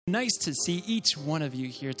Nice to see each one of you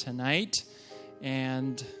here tonight.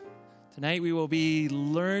 And tonight we will be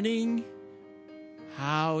learning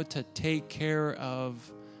how to take care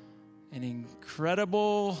of an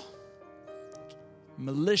incredible,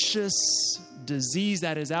 malicious disease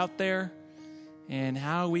that is out there and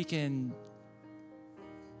how we can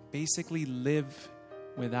basically live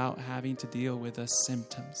without having to deal with the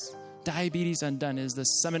symptoms. Diabetes Undone is the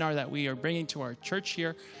seminar that we are bringing to our church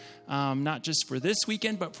here, not just for this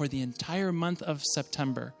weekend, but for the entire month of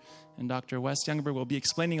September. And Dr. Wes Youngberg will be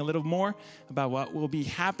explaining a little more about what will be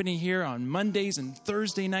happening here on Mondays and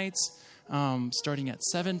Thursday nights, starting at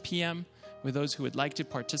 7 p.m. with those who would like to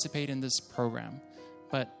participate in this program.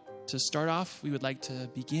 But to start off, we would like to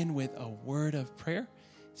begin with a word of prayer.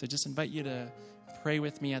 So just invite you to pray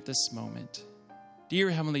with me at this moment. Dear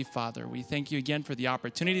Heavenly Father, we thank you again for the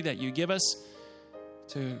opportunity that you give us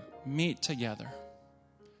to meet together,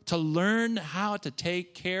 to learn how to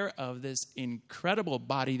take care of this incredible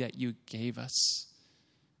body that you gave us.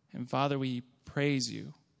 And Father, we praise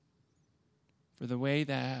you for the way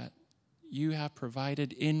that you have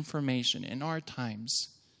provided information in our times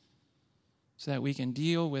so that we can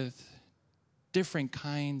deal with different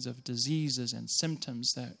kinds of diseases and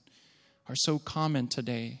symptoms that are so common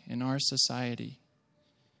today in our society,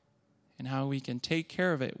 and how we can take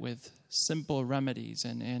care of it with simple remedies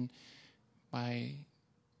and by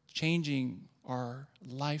changing our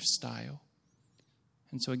lifestyle.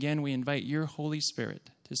 And so again, we invite your Holy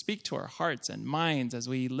Spirit to speak to our hearts and minds as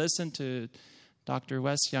we listen to Dr.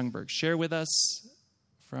 Wes Youngberg share with us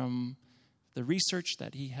from the research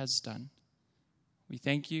that he has done. We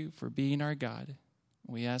thank you for being our God.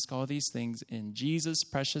 We ask all these things in Jesus'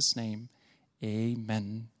 precious name.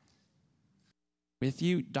 Amen. With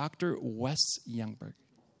you, Dr. Wes Youngberg.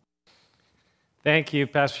 Thank you,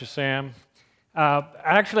 Pastor Sam.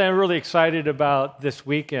 Actually, I'm really excited about this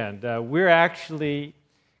weekend. We're actually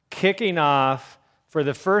kicking off, for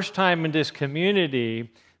the first time in this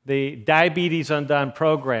community, the Diabetes Undone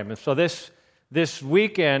program. And so this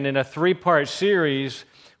weekend, in a 3-part series,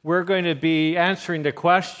 we're going to be answering the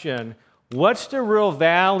question, what's the real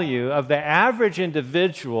value of the average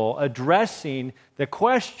individual addressing the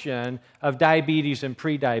question of diabetes and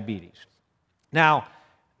prediabetes? Now,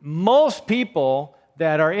 most people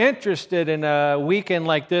that are interested in a weekend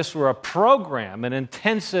like this or a program, an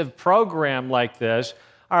intensive program like this,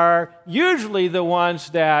 are usually the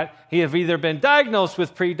ones that have either been diagnosed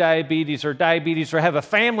with prediabetes or diabetes or have a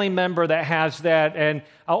family member that has that, and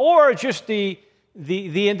or just the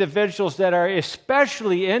individuals that are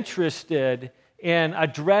especially interested in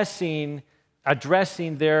addressing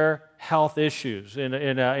their health issues in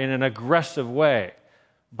an aggressive way.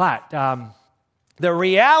 But the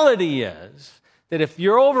reality is that if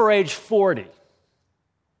you're over age 40,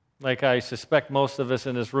 like I suspect most of us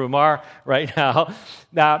in this room are right now,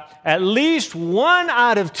 at least 1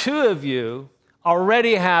 out of 2 of you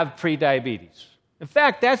already have prediabetes. In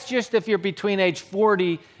fact, that's just if you're between age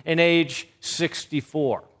 40 and age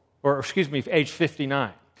 64, age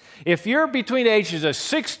 59. If you're between ages of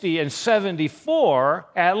 60 and 74,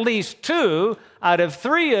 at least 2 out of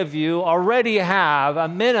 3 of you already have a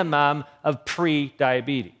minimum of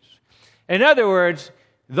pre-diabetes. In other words,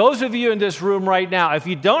 those of you in this room right now, if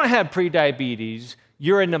you don't have prediabetes,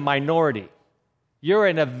 you're in the minority. You're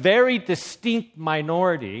in a very distinct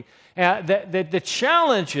minority. The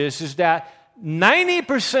challenge is that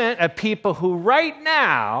 90% of people who right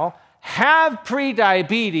now have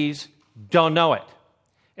prediabetes don't know it.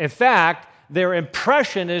 In fact, their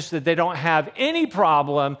impression is that they don't have any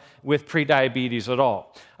problem with prediabetes at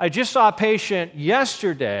all. I just saw a patient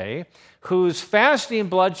yesterday whose fasting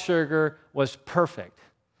blood sugar was perfect.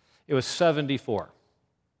 It was 74.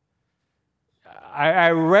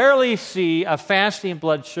 I rarely see a fasting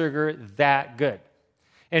blood sugar that good.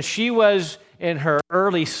 And she was in her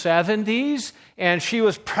early 70s, and she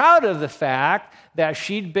was proud of the fact that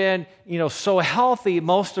she'd been, so healthy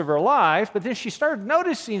most of her life, but then she started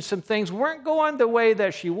noticing some things weren't going the way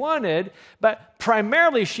that she wanted, but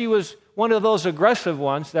primarily she was one of those aggressive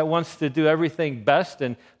ones that wants to do everything best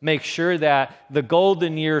and make sure that the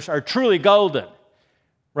golden years are truly golden,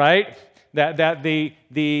 right? That the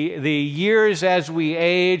years as we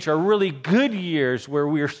age are really good years where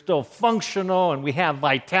we are still functional and we have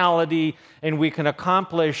vitality and we can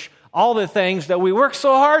accomplish all the things that we worked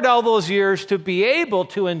so hard all those years to be able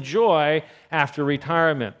to enjoy after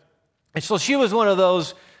retirement. And so she was one of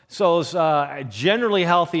those generally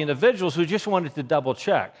healthy individuals who just wanted to double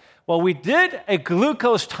check. Well, we did a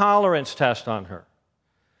glucose tolerance test on her,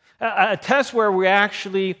 a test where we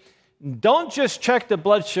actually don't just check the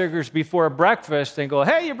blood sugars before breakfast and go,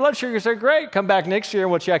 hey, your blood sugars are great. Come back next year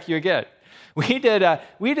and we'll check you again. We did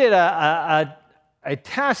a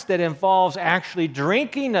test that involves actually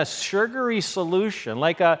drinking a sugary solution,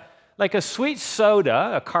 like a sweet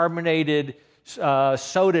soda, a carbonated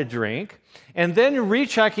soda drink, and then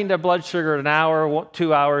rechecking the blood sugar an hour,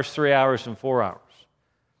 2 hours, 3 hours, and 4 hours.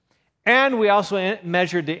 And we also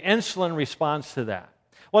measured the insulin response to that.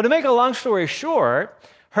 Well, to make a long story short,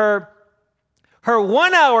 her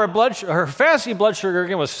 1 hour her fasting blood sugar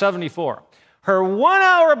again was 74. Her 1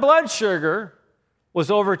 hour blood sugar was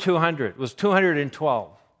over 200, was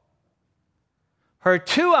 212. Her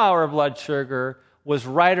 2 hour blood sugar was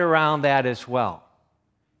right around that as well.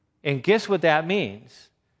 And guess what that means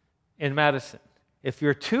in medicine? If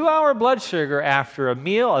your 2 hour blood sugar after a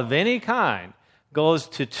meal of any kind goes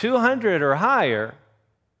to 200 or higher,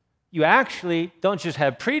 you actually don't just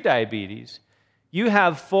have prediabetes, you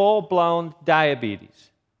have full-blown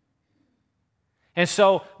diabetes. And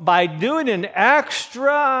so by doing putting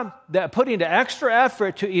the extra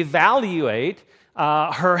effort to evaluate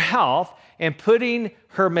her health and putting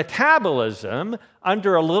her metabolism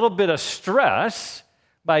under a little bit of stress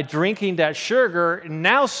by drinking that sugar,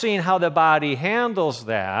 now seeing how the body handles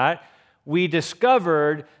that, we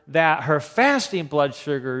discovered that her fasting blood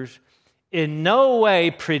sugars in no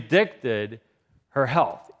way predicted her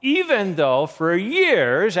health. Even though for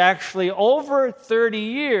years, actually over 30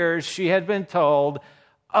 years, she had been told,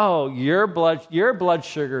 oh, your blood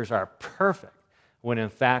sugars are perfect, when in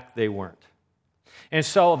fact they weren't. And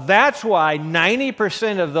so that's why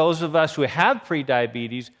 90% of those of us who have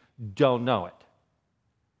prediabetes don't know it.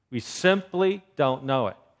 We simply don't know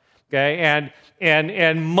it. Okay?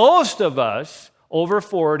 And most of us over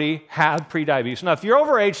 40 have prediabetes. Now, if you're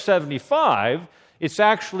over age 75, it's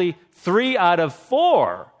actually 3 out of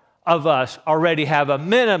 4 of us already have a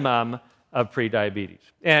minimum of prediabetes.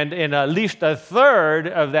 And at least a third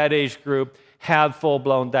of that age group have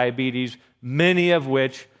full-blown diabetes, many of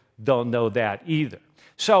which don't know that either.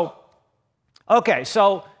 So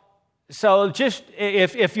just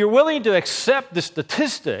if you're willing to accept the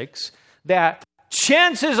statistics that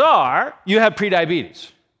chances are you have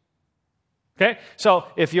prediabetes. Okay? So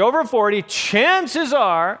if you're over 40, chances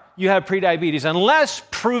are you have prediabetes, unless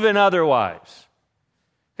proven otherwise.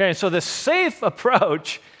 Okay, so the safe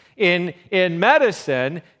approach in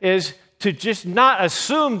medicine is to just not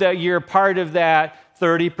assume that you're part of that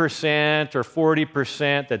 30% or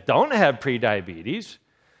 40% that don't have prediabetes.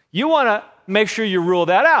 You want to make sure you rule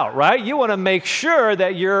that out, right? You want to make sure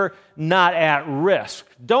that you're not at risk.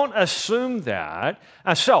 Don't assume that.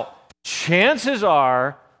 So chances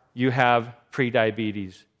are you have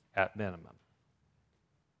prediabetes at minimum.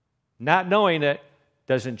 Not knowing it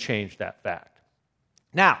doesn't change that fact.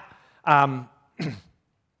 Now,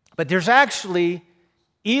 but there's actually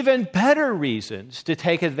even better reasons to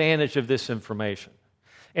take advantage of this information.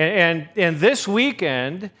 And this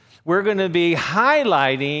weekend, we're going to be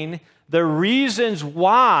highlighting the reasons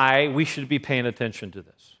why we should be paying attention to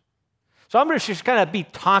this. So I'm going to just kind of be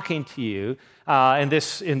talking to you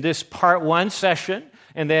in this part 1 session,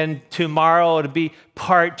 and then tomorrow it'll be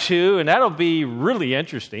part 2, and that'll be really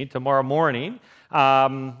interesting tomorrow morning. I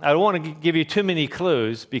don't want to give you too many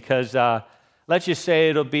clues because let's just say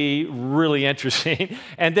it'll be really interesting.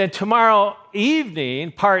 And then tomorrow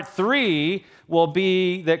evening, part 3 will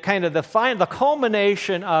be the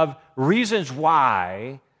culmination of reasons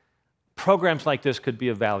why programs like this could be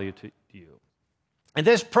of value to you. And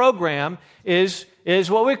this program is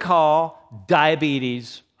what we call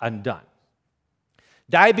Diabetes Undone.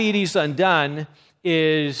 Diabetes Undone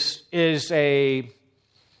is a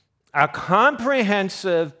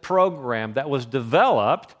comprehensive program that was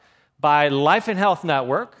developed by Life and Health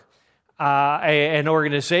Network, an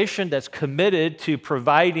organization that's committed to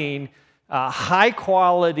providing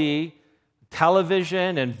high-quality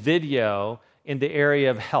television and video in the area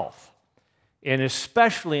of health, and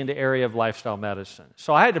especially in the area of lifestyle medicine.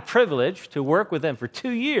 So I had the privilege to work with them for 2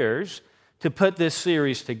 years to put this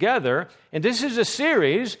series together, and this is a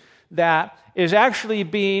series that is actually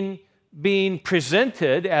being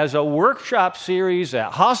presented as a workshop series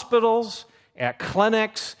at hospitals, at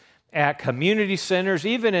clinics, at community centers,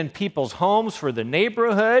 even in people's homes for the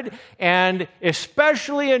neighborhood, and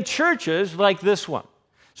especially in churches like this one.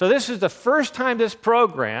 So this is the first time this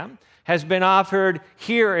program has been offered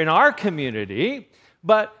here in our community,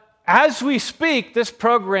 but as we speak, this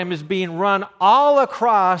program is being run all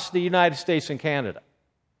across the United States and Canada.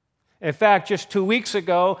 In fact, just 2 weeks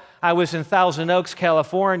ago, I was in Thousand Oaks,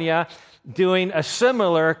 California, doing a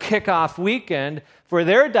similar kickoff weekend for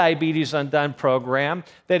their Diabetes Undone program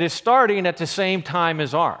that is starting at the same time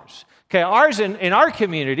as ours. Okay, ours in our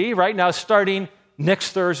community right now is starting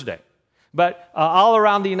next Thursday. But all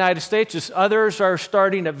around the United States, others are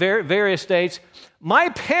starting at various dates. My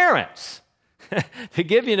parents, to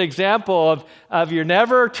give you an example of you're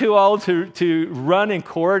never too old to run and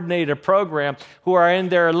coordinate a program, who are in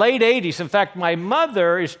their late 80s. In fact, my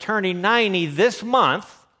mother is turning 90 this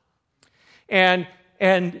month, and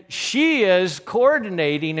she is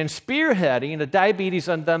coordinating and spearheading a Diabetes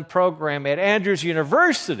Undone program at Andrews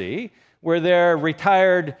University, where they're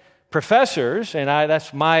retired professors, and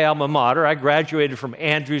that's my alma mater. I graduated from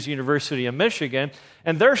Andrews University in Michigan,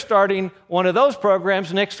 and they're starting one of those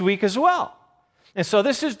programs next week as well. And so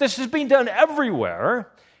this is being done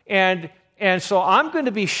everywhere, and so I'm going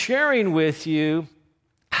to be sharing with you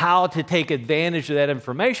how to take advantage of that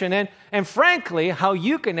information, and frankly, how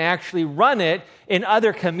you can actually run it in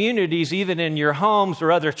other communities, even in your homes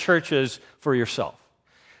or other churches for yourself.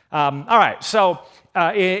 All right, so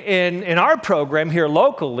in our program here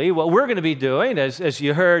locally, what we're going to be doing, as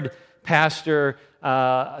you heard Pastor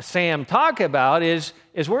Sam talk about, is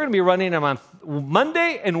we're going to be running them on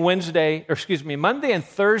Monday and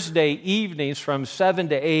Thursday evenings from 7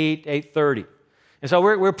 to 8:30. And so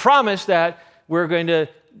we're promised that we're going to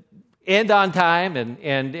end on time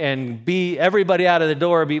and be everybody out of the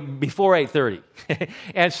door before 8:30.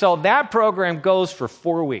 And so that program goes for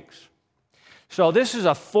 4 weeks. So this is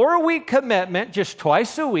a 4-week commitment, just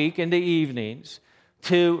twice a week in the evenings,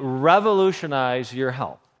 to revolutionize your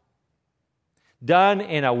health. Done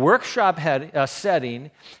in a workshop setting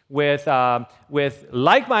with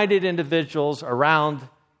like-minded individuals around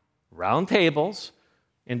tables,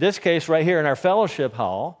 in this case right here in our fellowship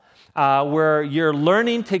hall, where you're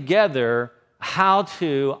learning together how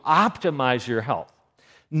to optimize your health.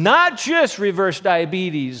 Not just reverse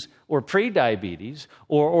diabetes or prediabetes,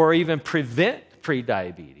 or even prevent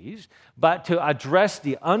prediabetes, but to address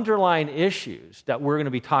the underlying issues that we're going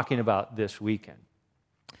to be talking about this weekend.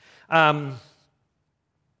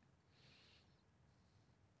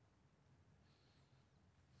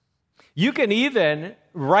 You can even,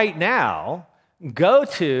 right now, go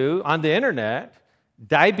to, on the internet,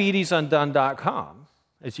 diabetesundone.com,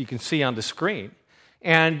 as you can see on the screen,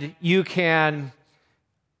 and you can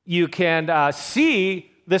see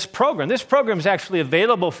this program. This program is actually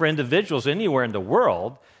available for individuals anywhere in the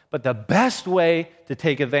world, but the best way to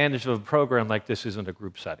take advantage of a program like this is in a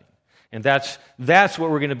group setting. And that's what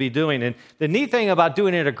we're going to be doing. And the neat thing about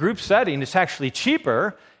doing it in a group setting, it's actually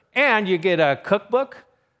cheaper, and you get a cookbook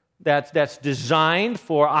that's designed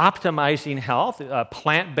for optimizing health, a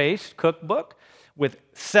plant-based cookbook with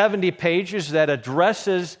 70 pages that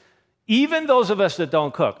addresses even those of us that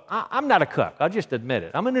don't cook. I'm not a cook. I'll just admit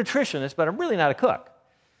it. I'm a nutritionist, but I'm really not a cook.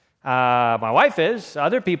 My wife is.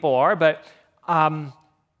 Other people are. But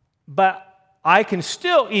I can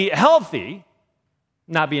still eat healthy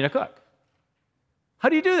not being a cook. How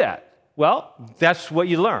do you do that? Well, that's what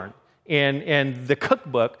you learn in the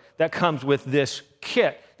cookbook that comes with this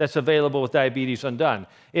kit that's available with Diabetes Undone.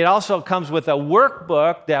 It also comes with a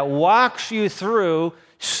workbook that walks you through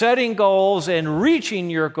setting goals and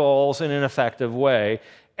reaching your goals in an effective way,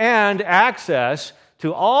 and access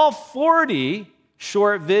to all 40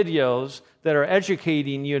 short videos that are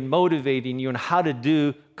educating you and motivating you on how to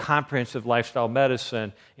do comprehensive lifestyle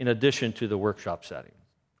medicine in addition to the workshop setting.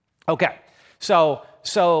 Okay, so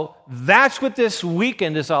that's what this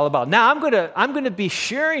weekend is all about. Now, I'm going to be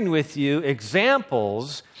sharing with you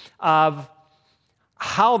examples of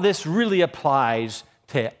how this really applies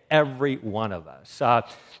to every one of us.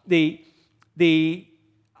 When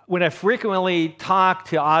I frequently talk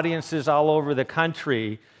to audiences all over the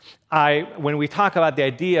country, when we talk about the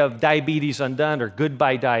idea of Diabetes Undone or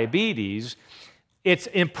Goodbye Diabetes, it's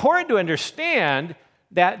important to understand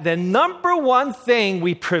that the number one thing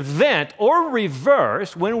we prevent or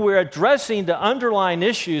reverse when we're addressing the underlying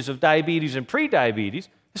issues of diabetes and prediabetes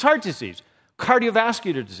is heart disease,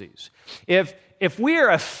 cardiovascular disease. If we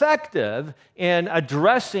are effective in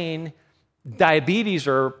addressing diabetes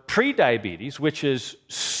or prediabetes, which is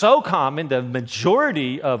so common, the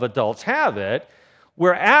majority of adults have it,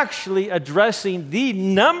 we're actually addressing the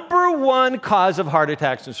number one cause of heart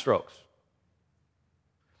attacks and strokes.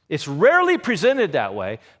 It's rarely presented that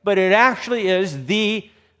way, but it actually is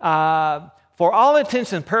for all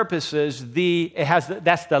intents and purposes,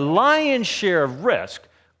 that's the lion's share of risk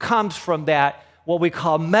comes from that, what we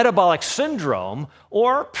call metabolic syndrome,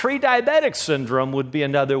 or pre-diabetic syndrome would be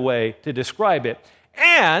another way to describe it.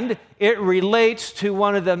 And it relates to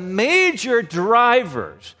one of the major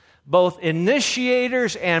drivers, both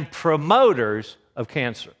initiators and promoters of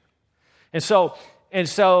cancer. And so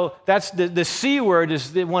that's the C word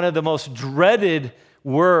is one of the most dreaded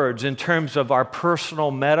words in terms of our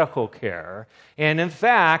personal medical care. And in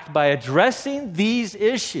fact, by addressing these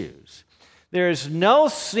issues, there is no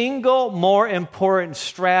single more important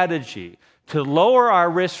strategy to lower our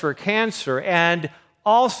risk for cancer and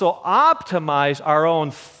also optimize our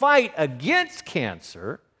own fight against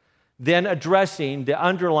cancer than addressing the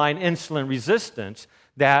underlying insulin resistance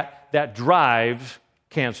that drives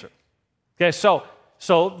cancer. Okay, so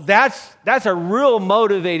that's a real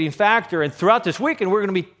motivating factor, and throughout this weekend we're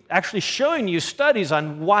going to be actually showing you studies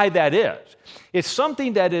on why that is. It's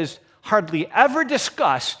something that is hardly ever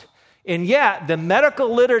discussed, and yet the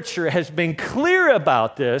medical literature has been clear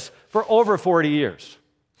about this for over 40 years.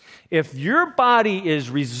 If your body is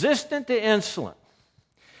resistant to insulin,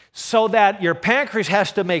 so that your pancreas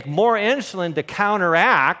has to make more insulin to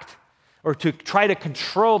counteract or to try to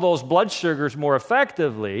control those blood sugars more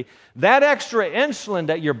effectively, that extra insulin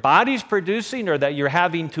that your body's producing or that you're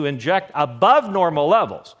having to inject above normal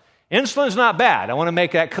levels. Insulin's not bad. I want to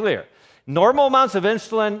make that clear. Normal amounts of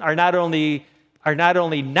insulin are not only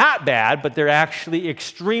not bad, but they're actually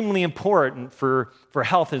extremely important for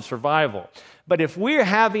health and survival. But if we're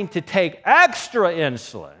having to take extra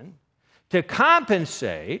insulin to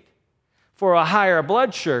compensate for a higher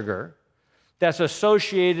blood sugar that's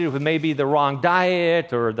associated with maybe the wrong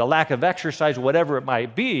diet or the lack of exercise, whatever it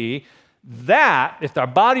might be, that, if our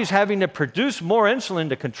body's having to produce more insulin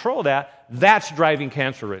to control that, that's driving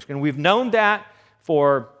cancer risk. And we've known that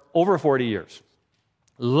for over 40 years.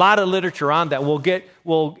 A lot of literature on that.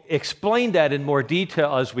 We'll explain that in more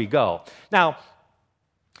detail as we go. Now,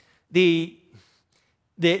 the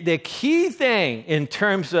key thing in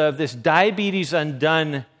terms of this Diabetes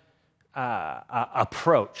Undone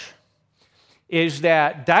approach is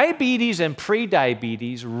that diabetes and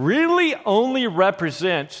prediabetes really only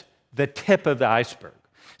represents the tip of the iceberg.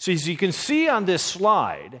 So as you can see on this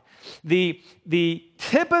slide, the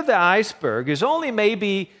tip of the iceberg is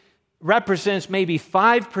only represents maybe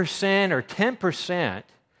 5% or 10%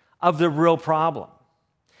 of the real problem.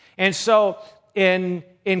 And so in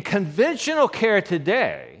conventional care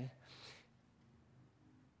today,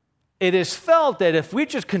 it is felt that if we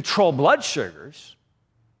just control blood sugars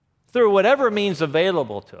through whatever means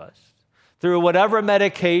available to us, through whatever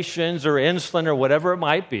medications or insulin or whatever it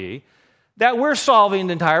might be, that we're solving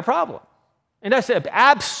the entire problem. And that's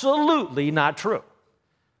absolutely not true.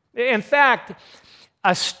 In fact,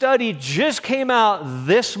 a study just came out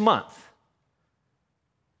this month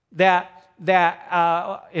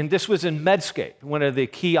and this was in Medscape, one of the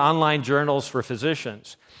key online journals for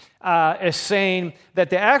physicians, is saying that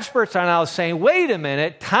the experts are now saying, wait a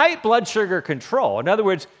minute, tight blood sugar control, in other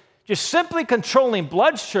words, just simply controlling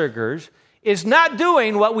blood sugars is not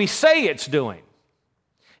doing what we say it's doing.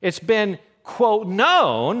 It's been, quote,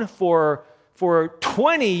 known for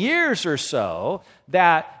 20 years or so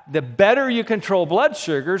that the better you control blood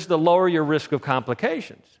sugars, the lower your risk of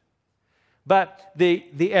complications. But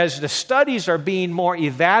as the studies are being more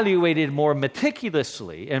evaluated more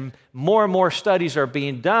meticulously, and more studies are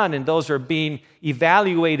being done, and those are being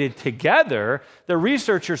evaluated together, the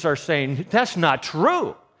researchers are saying that's not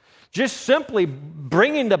true. Just simply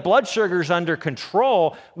bringing the blood sugars under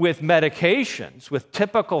control with medications, with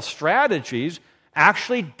typical strategies,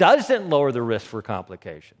 actually doesn't lower the risk for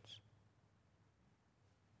complications.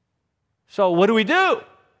 So what do we do?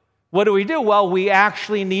 What do we do? Well, we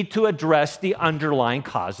actually need to address the underlying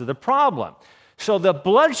cause of the problem. So the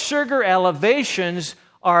blood sugar elevations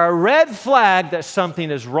are a red flag that something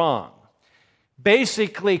is wrong.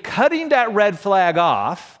 Basically, cutting that red flag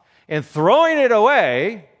off and throwing it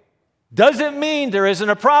away doesn't mean there isn't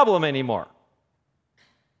a problem anymore.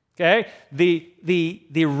 Okay?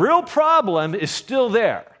 The real problem is still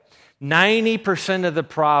there. 90% of the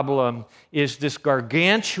problem is this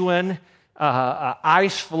gargantuan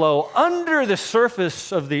ice flow under the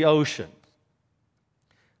surface of the ocean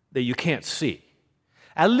that you can't see.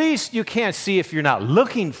 At least you can't see if you're not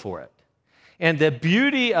looking for it. And the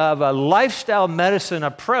beauty of a lifestyle medicine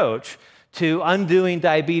approach to undoing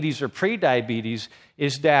diabetes or prediabetes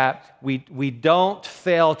is that we don't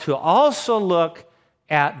fail to also look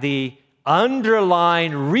at the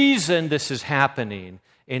underlying reason this is happening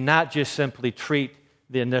and not just simply treat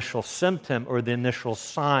the initial symptom or the initial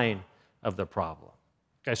sign of the problem.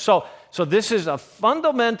 Okay, so this is a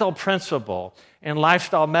fundamental principle in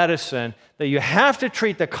lifestyle medicine that you have to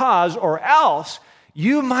treat the cause, or else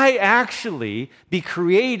you might actually be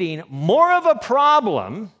creating more of a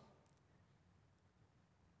problem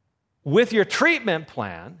with your treatment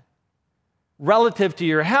plan relative to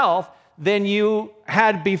your health than you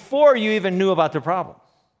had before you even knew about the problem.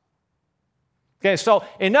 Okay, so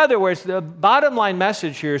in other words, the bottom line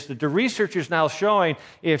message here is that the research is now showing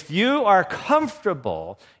if you are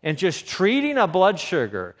comfortable in just treating a blood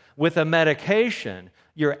sugar with a medication,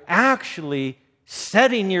 you're actually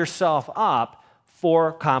setting yourself up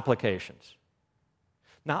for complications.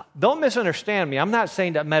 Now, don't misunderstand me. I'm not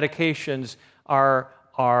saying that medications are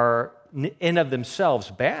in of themselves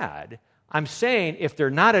bad. I'm saying if they're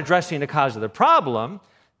not addressing the cause of the problem,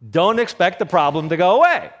 don't expect the problem to go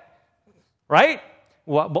away. Right?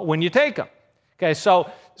 But when you take them. Okay,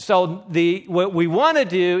 so what we want to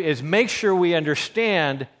do is make sure we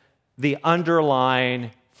understand the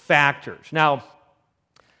underlying factors. Now,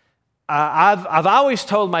 I've always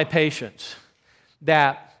told my patients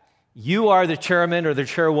that you are the chairman or the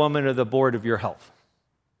chairwoman of the board of your health.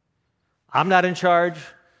 I'm not in charge.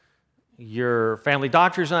 Your family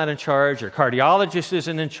doctor's not in charge. Your cardiologist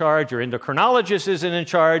isn't in charge. Your endocrinologist isn't in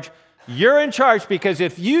charge. You're in charge because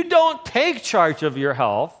if you don't take charge of your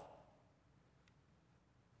health,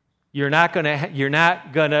 you're not going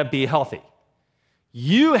to be healthy.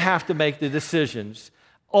 You have to make the decisions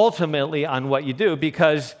ultimately on what you do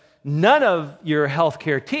because none of your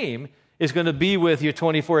healthcare team is going to be with you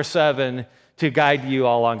 24/7 to guide you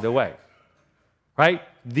all along the way. Right?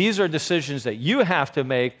 These are decisions that you have to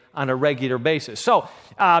make on a regular basis. So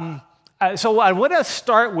I want to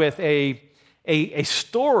start with a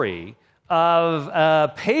story of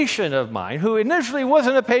a patient of mine who initially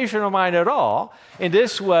wasn't a patient of mine at all, and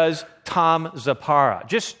this was Tom Zappara.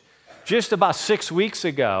 Just about 6 weeks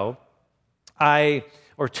ago,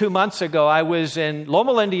 or 2 months ago, I was in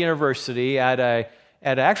Loma Linda University at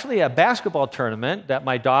actually a basketball tournament that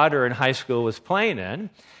my daughter in high school was playing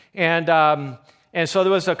in, and so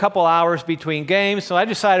there was a couple hours between games, so I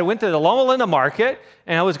decided I went to the Loma Linda market,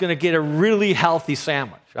 and I was going to get a really healthy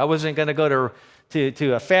sandwich. I wasn't going to go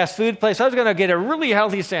to a fast food place. I was going to get a really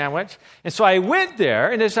healthy sandwich. And so I went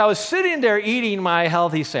there, and as I was sitting there eating my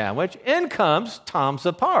healthy sandwich, in comes Tom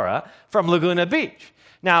Zappara from Laguna Beach.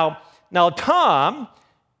 Now Tom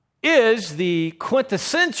is the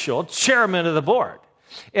quintessential chairman of the board.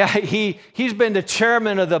 He's been the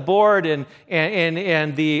chairman of the board and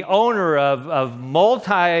the owner of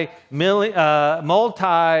multinational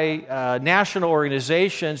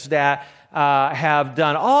organizations that have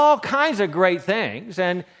done all kinds of great things.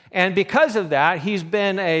 And because of that, he's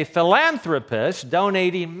been a philanthropist,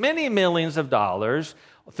 donating many millions of dollars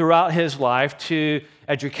throughout his life to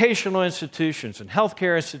educational institutions and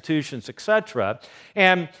healthcare institutions, etc.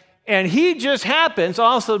 And he just happens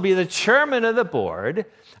also to be the chairman of the board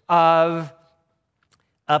of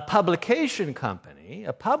a publication company,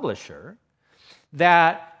 a publisher,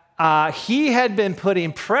 that he had been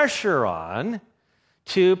putting pressure on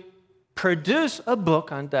to produce a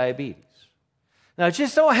book on diabetes. Now, it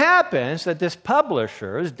just so happens that this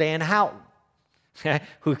publisher is Dan Houghton,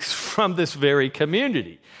 who's from this very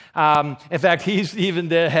community. In fact, he's even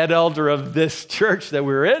the head elder of this church that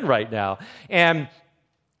we're in right now. And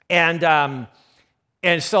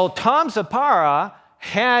so Tom Zappara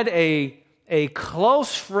had a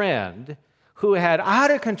close friend who had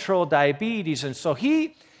out-of-control diabetes, and so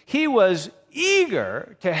he was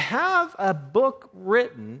eager to have a book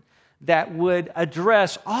written that would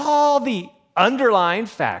address all the underlying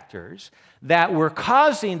factors that were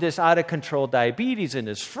causing this out-of-control diabetes in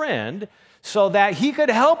his friend so that he could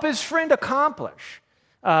help his friend accomplish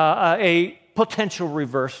a potential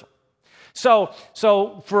reversal. So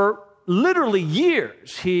for literally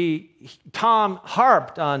years, Tom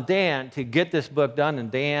harped on Dan to get this book done, and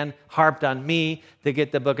Dan harped on me to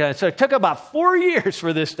get the book done. So it took about 4 years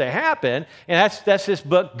for this to happen, and that's this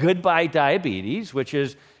book, Goodbye Diabetes, which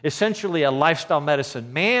is essentially a lifestyle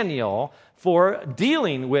medicine manual for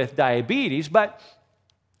dealing with diabetes. But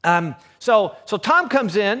so Tom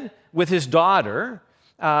comes in with his daughter,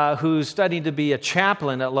 who's studying to be a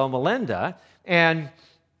chaplain at Loma Linda, and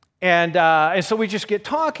so we just get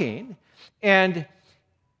talking, and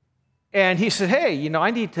he said, "Hey, I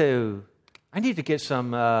need to get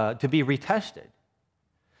some to be retested."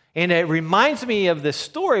 And it reminds me of this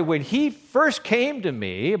story when he first came to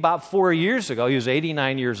me about 4 years ago. He was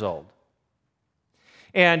 89 years old,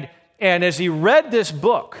 and as he read this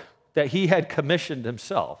book that he had commissioned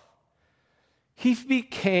himself, he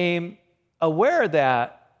became aware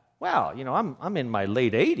that, wow, I'm in my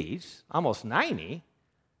late 80s, almost 90.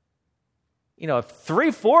 If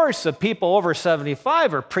 3/4 of people over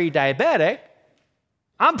 75 are pre-diabetic,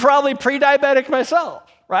 I'm probably pre-diabetic myself,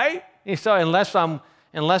 right? So unless I'm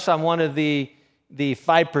one of the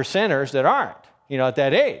 5%ers that aren't, at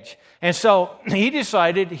that age. And so he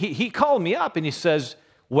decided, he called me up and he says,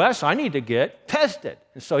 Wes, I need to get tested.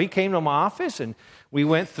 And so he came to my office, and we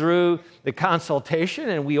went through the consultation,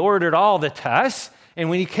 and we ordered all the tests. And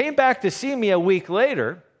when he came back to see me a week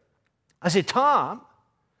later, I said, Tom,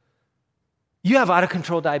 you have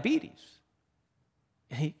out-of-control diabetes.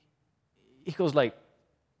 And he goes like,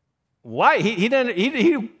 why?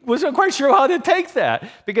 He wasn't quite sure how to take that,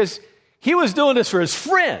 because he was doing this for his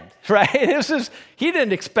friend, right? He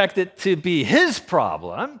didn't expect it to be his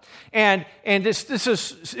problem. And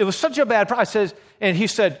it was such a bad problem. And he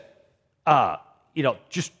said,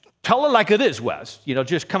 just tell it like it is, Wes.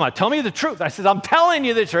 Just come on, tell me the truth. I said, I'm telling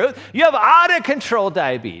you the truth. You have out-of-control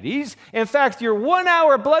diabetes. In fact, your 1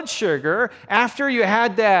 hour blood sugar after you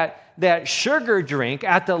had that sugar drink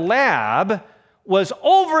at the lab was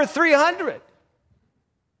over 300.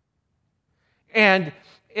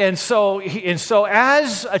 And so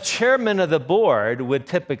as a chairman of the board would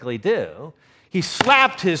typically do, he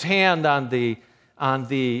slapped his hand on the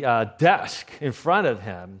desk in front of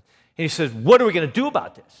him, and he says, what are we going to do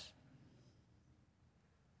about this?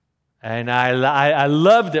 And I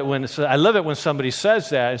loved it when somebody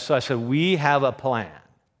says that. And so I said, we have a plan.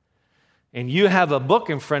 And you have a book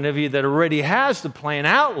in front of you that already has the plan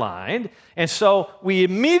outlined. And so we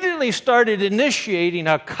immediately started initiating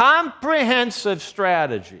a comprehensive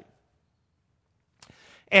strategy.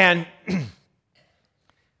 And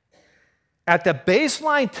at the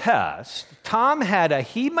baseline test, Tom had a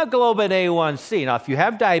hemoglobin A1C. Now, if you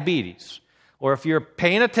have diabetes, or if you're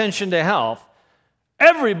paying attention to health,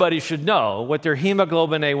 everybody should know what their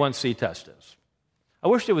hemoglobin A1C test is. I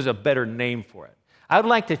wish there was a better name for it. I would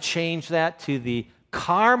like to change that to the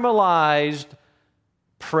caramelized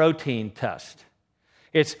protein test.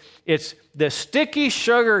 It's the sticky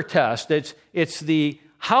sugar test. It's the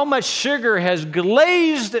how much sugar has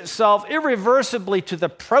glazed itself irreversibly to the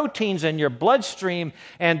proteins in your bloodstream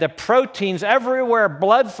and the proteins everywhere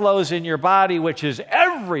blood flows in your body, which is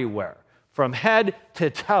everywhere from head to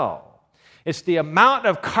toe. It's the amount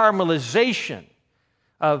of caramelization,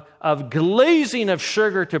 of glazing of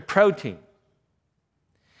sugar to protein.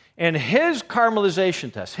 And his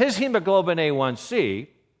caramelization test, his hemoglobin A1C,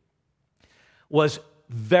 was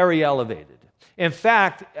very elevated. In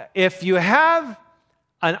fact, if you have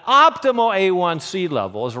an optimal A1C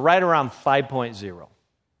level, is right around 5.0.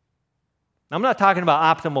 I'm not talking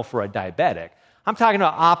about optimal for a diabetic. I'm talking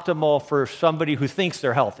about optimal for somebody who thinks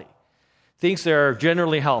they're healthy, thinks they're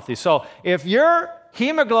generally healthy. So if your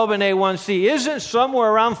hemoglobin A1C isn't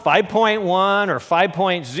somewhere around 5.1 or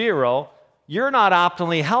 5.0, you're not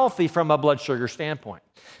optimally healthy from a blood sugar standpoint,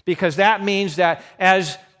 because that means that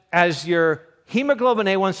as your hemoglobin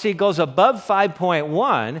A1C goes above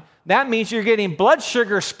 5.1, that means you're getting blood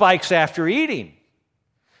sugar spikes after eating.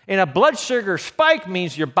 And a blood sugar spike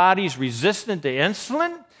means your body's resistant to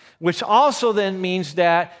insulin, which also then means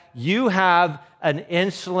that you have an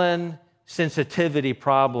insulin sensitivity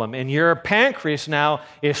problem, and your pancreas now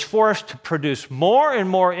is forced to produce more and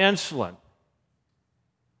more insulin,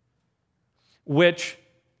 which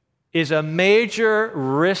is a major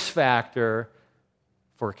risk factor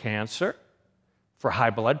for cancer, for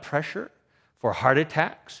high blood pressure, for heart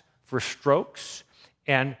attacks, for strokes,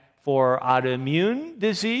 and for autoimmune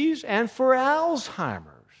disease, and for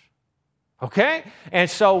Alzheimer's. Okay? And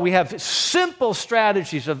so we have simple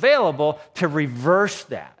strategies available to reverse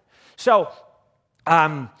that. So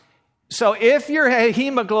if your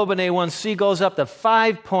hemoglobin A1C goes up to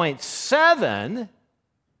 5.7,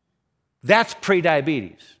 that's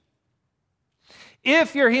prediabetes.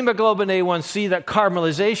 If your hemoglobin A1C, that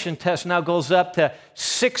caramelization test, now goes up to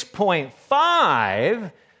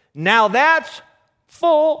 6.5, now that's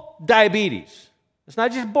full diabetes. It's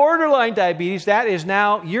not just borderline diabetes. That is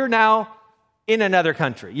now, you're now in another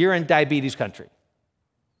country. You're in diabetes country.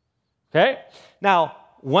 Okay? Now,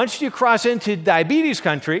 once you cross into diabetes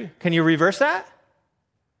country, can you reverse that?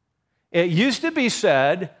 It used to be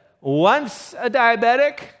said, once a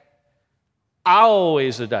diabetic,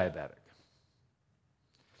 always a diabetic.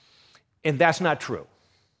 And that's not true.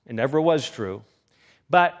 It never was true.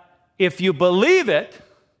 But if you believe it,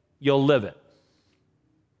 you'll live it.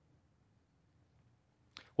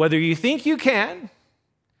 Whether you think you can,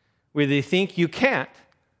 whether you think you can't,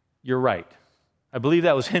 you're right. I believe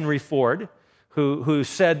that was Henry Ford who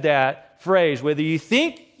said that phrase, whether you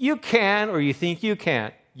think you can or you think you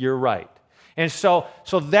can't, you're right. And so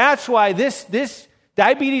that's why this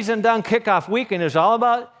Diabetes Undone Kickoff Weekend is all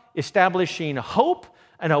about establishing hope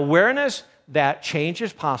and awareness that change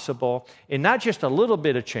is possible, and not just a little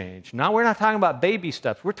bit of change. Now, we're not talking about baby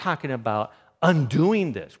steps. We're talking about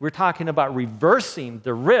undoing this. We're talking about reversing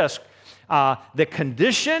the risk, the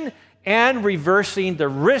condition, and reversing the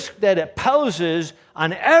risk that it poses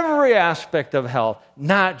on every aspect of health,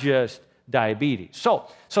 not just diabetes.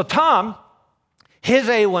 So Tom, his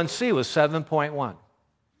A1C was 7.1.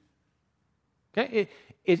 Okay?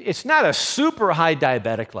 It's not a super high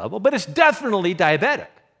diabetic level, but it's definitely diabetic.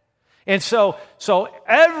 And so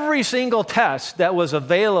every single test that was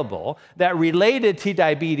available that related to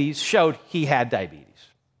diabetes showed he had diabetes.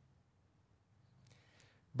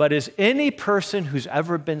 But as any person who's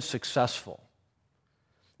ever been successful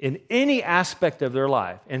in any aspect of their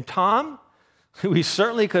life, and Tom, who we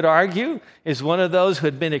certainly could argue is one of those who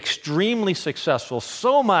had been extremely successful,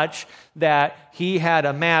 so much that he had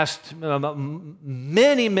amassed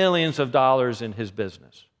many millions of dollars in his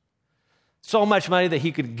business. So much money that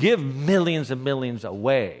he could give millions and millions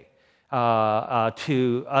away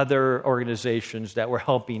to other organizations that were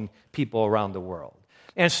helping people around the world.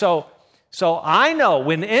 And so I know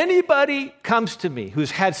when anybody comes to me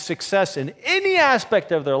who's had success in any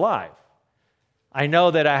aspect of their life, I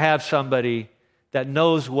know that I have somebody that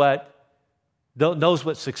knows what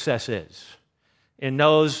success is and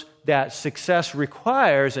knows that success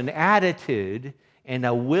requires an attitude and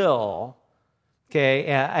a will, okay,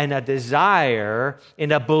 and a desire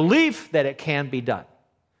and a belief that it can be done.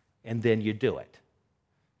 And then you do it.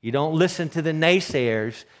 You don't listen to the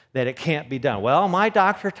naysayers that it can't be done. Well, my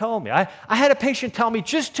doctor told me. I had a patient tell me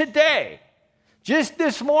just today, just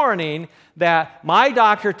this morning, that my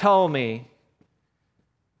doctor told me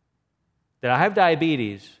that I have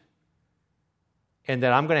diabetes and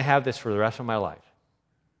that I'm going to have this for the rest of my life.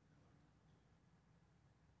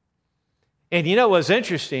 And you know what's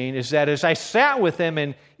interesting is that as I sat with him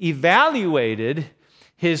and evaluated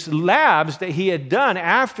his labs that he had done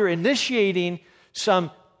after initiating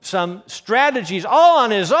some strategies all on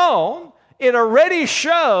his own, it already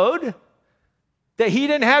showed that he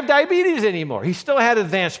didn't have diabetes anymore. He still had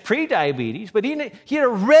advanced prediabetes, but he had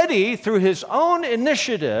already, through his own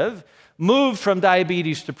initiative, moved from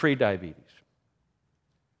diabetes to prediabetes.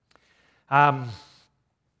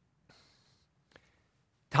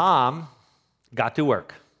 Tom got to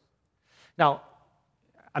work. Now,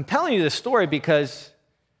 I'm telling you this story because,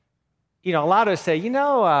 a lot of us say,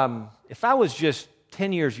 if I was just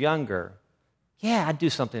 10 years younger, yeah, I'd do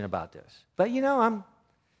something about this. But,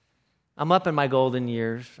 I'm up in my golden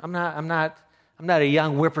years. I'm not a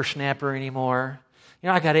young whippersnapper anymore.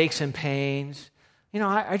 I got aches and pains.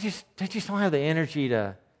 I just don't have the energy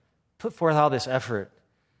to put forth all this effort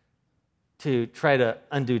to try to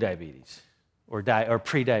undo diabetes or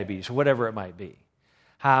pre-diabetes or whatever it might be.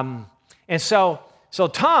 And so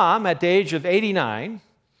Tom, at the age of 89,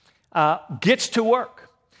 gets to work.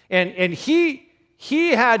 And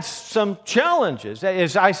he had some challenges.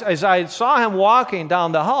 As I saw him walking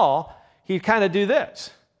down the hall, he'd kind of do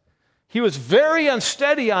this. He was very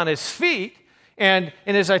unsteady on his feet. And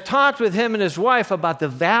as I talked with him and his wife about the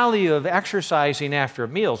value of exercising after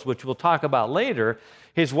meals, which we'll talk about later,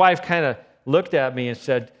 his wife kind of looked at me and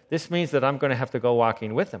said, "This means that I'm going to have to go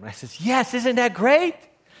walking with him." And I said, "Yes, isn't that great?"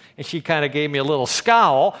 And she kind of gave me a little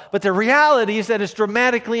scowl. But the reality is that it's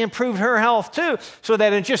dramatically improved her health too, so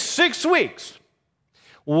that in just 6 weeks,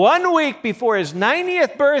 1 week before his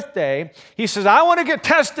 90th birthday, he says, "I want to get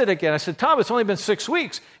tested again." I said, "Tom, it's only been 6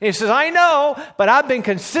 weeks." And he says, "I know, but I've been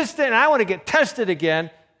consistent and I want to get tested again."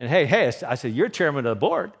 And hey, I said, "You're chairman of the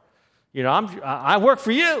board. I work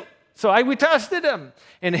for you." So we tested him.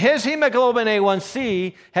 And his hemoglobin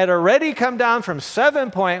A1C had already come down from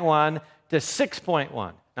 7.1 to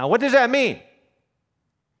 6.1. Now, what does that mean?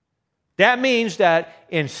 That means that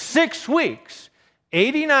in 6 weeks,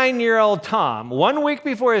 89-year-old Tom, 1 week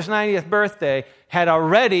before his 90th birthday, had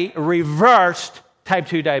already reversed type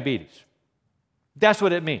 2 diabetes. That's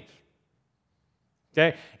what it means.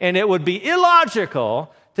 Okay? And it would be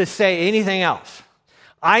illogical to say anything else.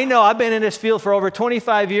 I know I've been in this field for over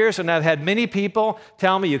 25 years, and I've had many people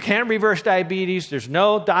tell me you can't reverse diabetes. There's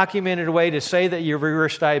no documented way to say that you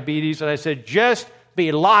reverse diabetes. And I said, just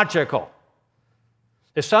be logical.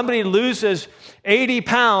 If somebody loses 80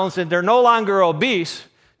 pounds and they're no longer obese,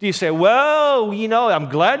 do you say, "Well, I'm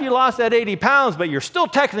glad you lost that 80 pounds, but you're still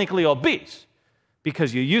technically obese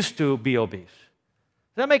because you used to be obese"?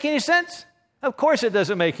 Does that make any sense? Of course it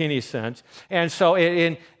doesn't make any sense. And so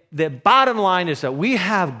the bottom line is that we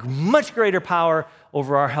have much greater power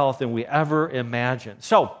over our health than we ever imagined.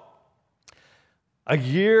 So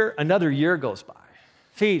another year goes by.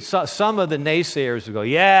 See, some of the naysayers will go,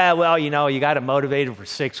 "Yeah, well, you got to motivate them for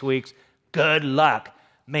 6 weeks. Good luck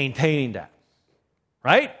maintaining that."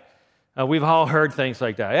 Right? We've all heard things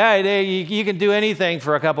like that. Yeah, you can do anything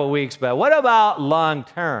for a couple of weeks, but what about long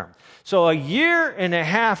term? So a year and a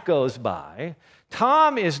half goes by.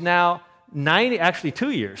 Tom is now 2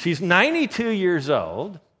 years. He's 92 years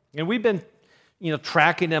old, and we've been,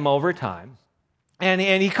 tracking him over time. And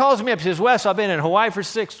he calls me up and says, Wes, I've been in Hawaii for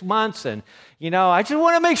 6 months, and, I just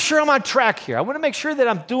want to make sure I'm on track here. I want to make sure that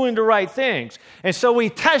I'm doing the right things. And so we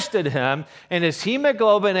tested him, and his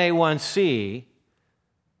hemoglobin A1C is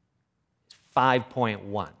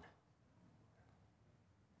 5.1.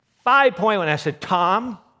 5.1. I said,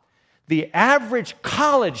 Tom, the average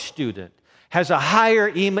college student has a higher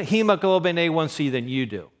hemoglobin A1C than you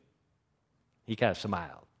do. He kind of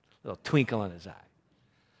smiled, a little twinkle in his eye.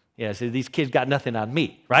 Yeah, so these kids got nothing on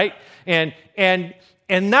me, right? And then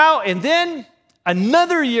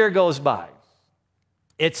another year goes by.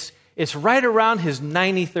 It's right around his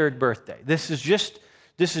 93rd birthday. This is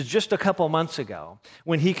just a couple months ago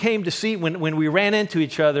when he came to see when we ran into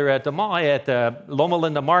each other at the mall at the Loma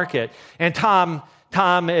Linda Market, and Tom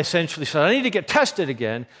essentially said, I need to get tested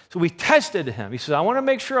again. So we tested him. He said, I want to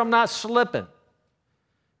make sure I'm not slipping.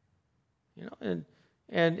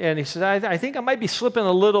 And he said, I think I might be slipping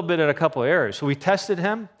a little bit in a couple of areas. So we tested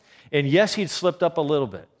him, and yes, he'd slipped up a little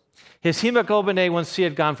bit. His hemoglobin A1C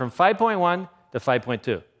had gone from 5.1 to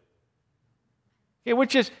 5.2. Okay,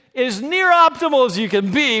 which is near optimal as you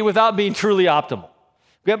can be without being truly optimal.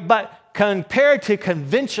 But compared to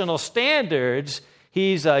conventional standards,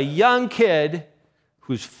 he's a young kid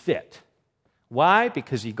who's fit. Why?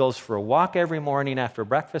 Because he goes for a walk every morning after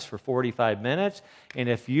breakfast for 45 minutes. And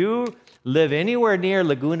if you live anywhere near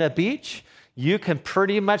Laguna Beach, you can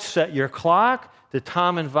pretty much set your clock to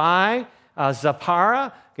Tom and Vi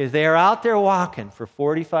Zapara, because they are out there walking for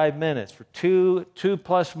 45 minutes for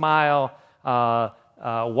 2+ mile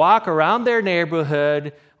walk around their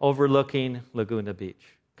neighborhood overlooking Laguna Beach.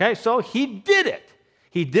 Okay, so he did it.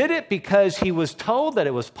 He did it because he was told that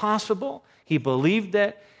it was possible. He believed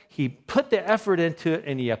it. He put the effort into it,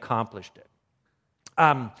 and he accomplished it.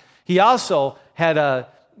 He also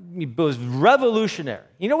was revolutionary.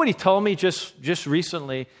 You know what he told me just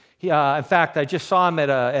recently? In fact, I just saw him at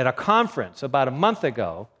a conference about a month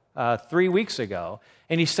ago, 3 weeks ago,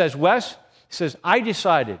 and he says, Wes, I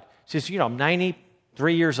decided, I'm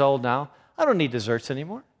 93 years old now. I don't need desserts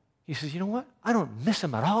anymore. He says, you know what? I don't miss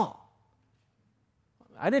them at all.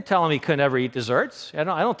 I didn't tell him he couldn't ever eat desserts. I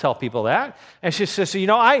don't tell people that. And she says,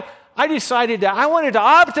 I decided that I wanted to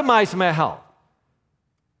optimize my health.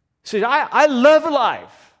 See, I love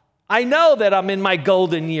life. I know that I'm in my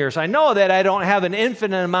golden years. I know that I don't have an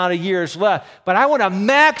infinite amount of years left, but I want to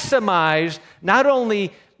maximize not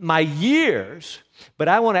only my years, but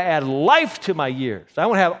I want to add life to my years. I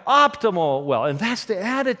want to have optimal well, and that's the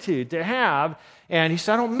attitude to have. And he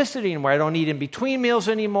said, I don't miss it anymore. I don't eat in between meals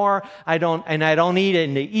anymore. I don't eat it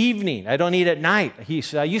in the evening. I don't eat at night. He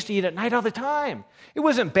said, I used to eat at night all the time. It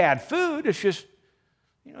wasn't bad food. It's just,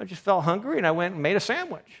 I just felt hungry, and I went and made a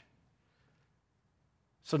sandwich.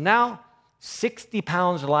 So now, 60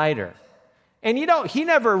 pounds lighter. And he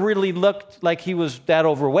never really looked like he was that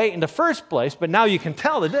overweight in the first place, but now you can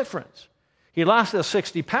tell the difference. He lost those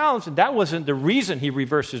 60 pounds, and that wasn't the reason he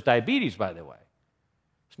reversed his diabetes, by the way.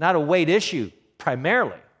 It's not a weight issue.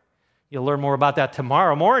 Primarily. You'll learn more about that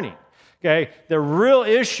tomorrow morning. Okay? The real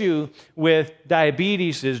issue with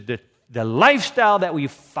diabetes is the lifestyle that we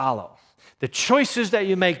follow, the choices that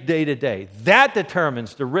you make day to day. That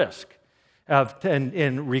determines the risk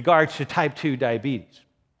in regards to type 2 diabetes.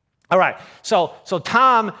 All right, so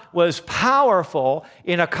Tom was powerful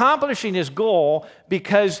in accomplishing his goal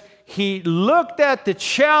because he looked at the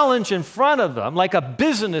challenge in front of him like a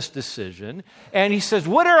business decision, and he says,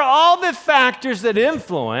 what are all the factors that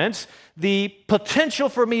influence the potential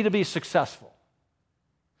for me to be successful?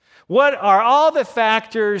 What are all the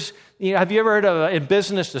factors, have you ever heard of, in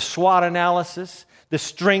business, the SWOT analysis, the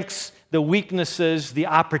strengths, the weaknesses, the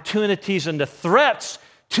opportunities, and the threats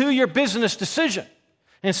to your business decision?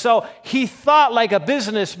 And so he thought like a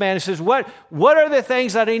businessman. He says, what are the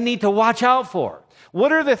things that I need to watch out for?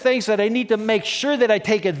 What are the things that I need to make sure that I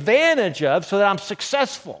take advantage of so that I'm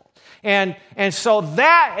successful? And so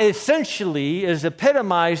that essentially is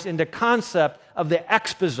epitomized in the concept of the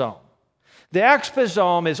exposome. The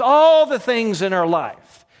exposome is all the things in our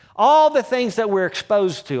life, all the things that we're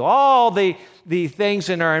exposed to, all the things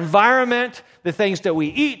in our environment, the things that we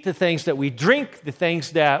eat, the things that we drink, the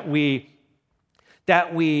things that we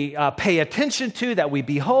pay attention to, that we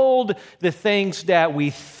behold, the things that we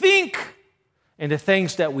think, and the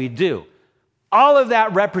things that we do. All of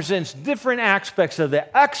that represents different aspects of the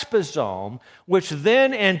exposome, which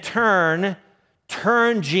then in turn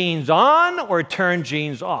turn genes on or turn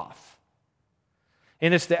genes off.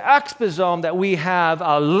 And it's the exposome that we have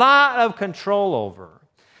a lot of control over.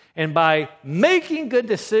 And by making good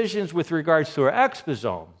decisions with regards to our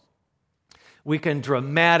exposome, we can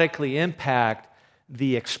dramatically impact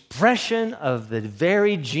the expression of the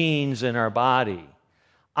very genes in our body,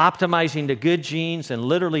 optimizing the good genes and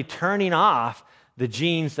literally turning off the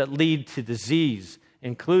genes that lead to disease,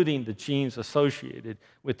 including the genes associated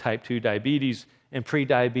with type 2 diabetes and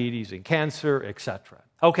prediabetes and cancer, etc.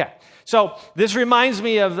 Okay, so this reminds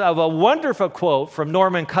me of a wonderful quote from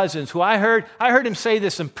Norman Cousins, who I heard him say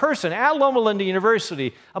this in person at Loma Linda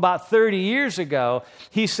University about 30 years ago.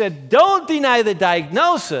 He said, "Don't deny the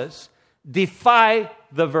diagnosis, defy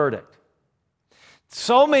the verdict."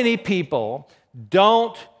 So many people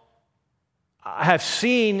have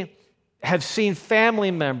seen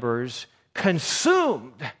family members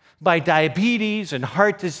consumed by diabetes and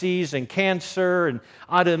heart disease and cancer and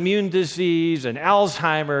autoimmune disease and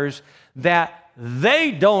Alzheimer's that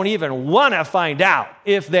they don't even want to find out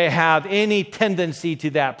if they have any tendency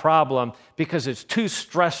to that problem because it's too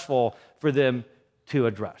stressful for them to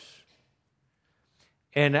address.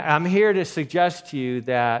 And I'm here to suggest to you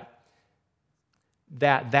that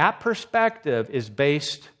perspective is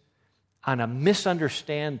based on a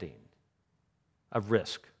misunderstanding of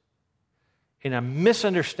risk, in a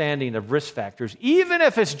misunderstanding of risk factors, even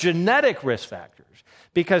if it's genetic risk factors,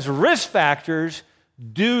 because risk factors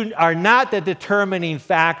are not the determining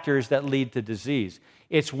factors that lead to disease.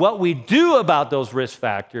 It's what we do about those risk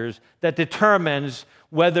factors that determines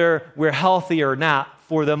whether we're healthy or not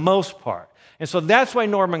for the most part. And so that's why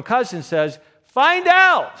Norman Cousins says, find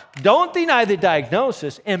out. Don't deny the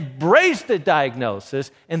diagnosis. Embrace the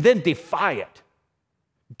diagnosis and then defy it.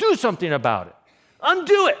 Do something about it.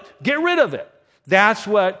 Undo it. Get rid of it. That's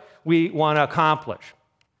what we want to accomplish.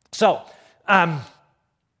 So,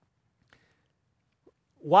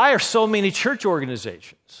 why are so many church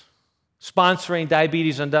organizations sponsoring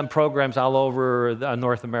Diabetes Undone programs all over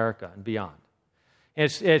North America and beyond?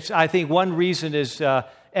 I think one reason is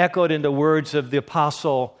echoed in the words of the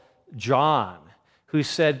Apostle John, who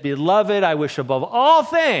said, "Beloved, I wish above all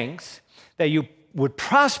things that you would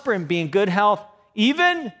prosper and be in good health,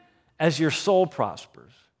 even as your soul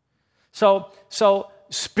prospers." So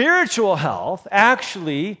spiritual health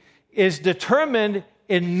actually is determined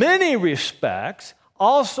in many respects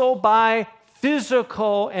also by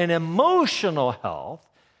physical and emotional health,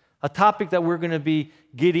 a topic that we're going to be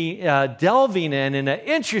delving in an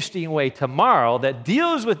interesting way tomorrow that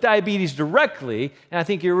deals with diabetes directly, and I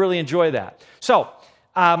think you'll really enjoy that. So,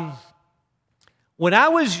 when I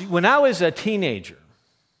was a teenager,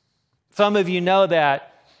 some of you know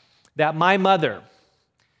that my mother,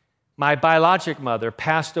 my biologic mother,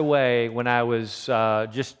 passed away when I was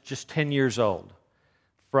just 10 years old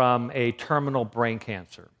from a terminal brain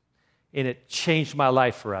cancer, and it changed my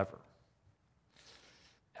life forever.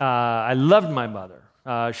 I loved my mother.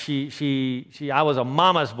 I was a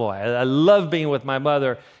mama's boy. I loved being with my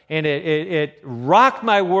mother, and it rocked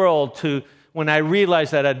my world to when I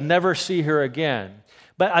realized that I'd never see her again.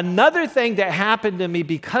 But another thing that happened to me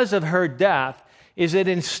because of her death is it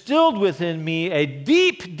instilled within me a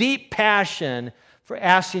deep, deep passion for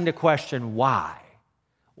asking the question, why?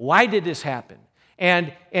 Why did this happen?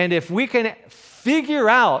 And if we can figure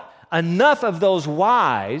out enough of those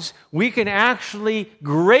whys, we can actually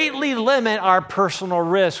greatly limit our personal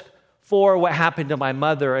risk for what happened to my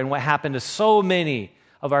mother and what happened to so many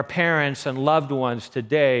of our parents and loved ones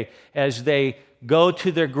today as they go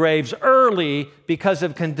to their graves early because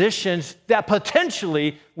of conditions that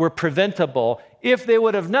potentially were preventable if they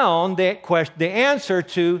would have known the answer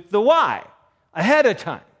to the why ahead of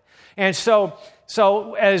time. And so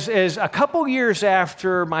as a couple years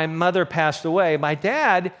after my mother passed away, my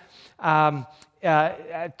dad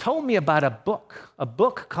told me about a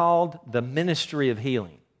book called The Ministry of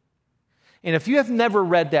Healing. And if you have never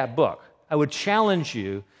read that book, I would challenge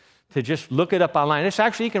you to just look it up online. It's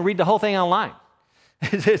actually, you can read the whole thing online.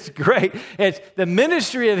 It's great. The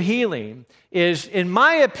Ministry of Healing is, in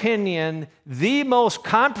my opinion, the most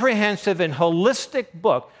comprehensive and holistic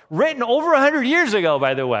book, written over 100 years ago,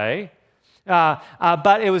 by the way.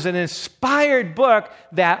 But it was an inspired book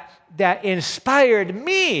that inspired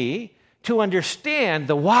me to understand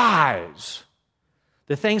the whys,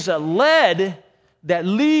 the things that lead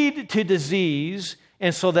to disease,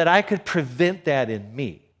 and so that I could prevent that in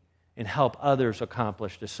me and help others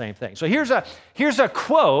accomplish the same thing. So here's a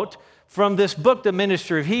quote from this book, The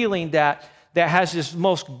Ministry of Healing, that has this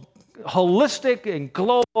most holistic and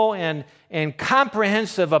global and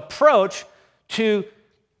comprehensive approach to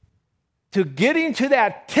getting to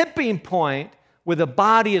that tipping point where the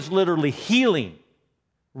body is literally healing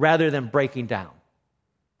rather than breaking down.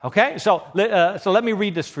 Okay, so let me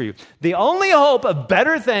read this for you. The only hope of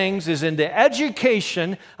better things is in the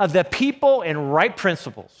education of the people in right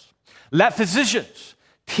principles. Let physicians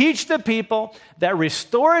teach the people that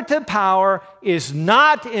restorative power is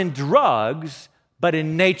not in drugs, but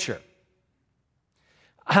in nature.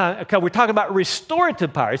 Okay, we're talking about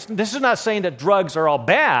restorative power. This is not saying that drugs are all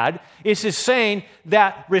bad. It's just saying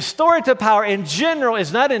that restorative power in general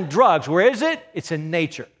is not in drugs. Where is it? It's in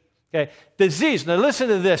nature. Okay, disease. Now listen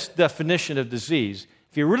to this definition of disease.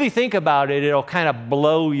 If you really think about it, it'll kind of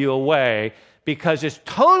blow you away because it's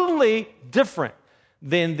totally different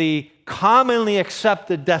than the commonly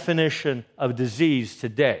accepted definition of disease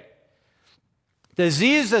today.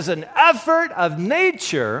 Disease is an effort of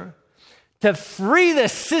nature to free the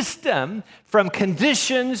system from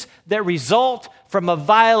conditions that result from a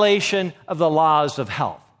violation of the laws of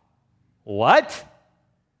health. What?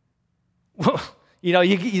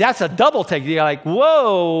 That's a double take. You're like,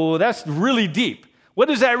 whoa, that's really deep. What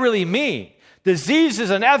does that really mean? Disease is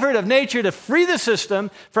an effort of nature to free the system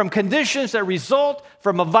from conditions that result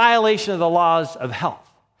from a violation of the laws of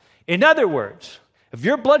health. In other words, if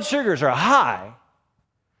your blood sugars are high,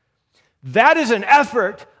 that is an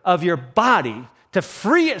effort of your body to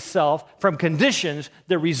free itself from conditions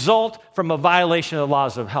that result from a violation of the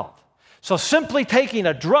laws of health. So simply taking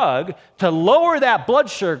a drug to lower that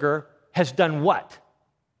blood sugar has done what?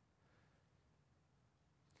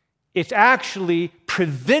 It's actually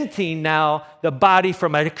preventing now the body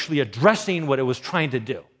from actually addressing what it was trying to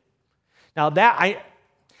do. Now that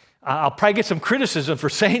I'll probably get some criticism for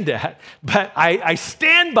saying that, but I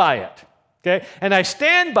stand by it. Okay, and I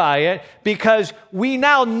stand by it because we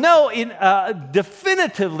now know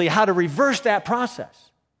definitively how to reverse that process.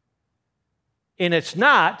 And it's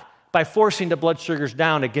not by forcing the blood sugars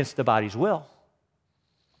down against the body's will.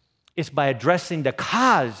 It's by addressing the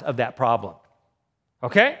cause of that problem.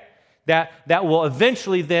 Okay? That will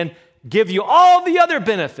eventually then give you all the other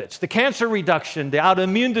benefits, the cancer reduction, the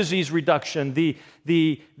autoimmune disease reduction, the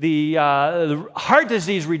heart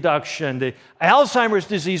disease reduction, the Alzheimer's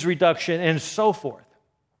disease reduction, and so forth.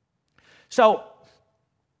 So,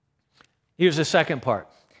 here's the second part.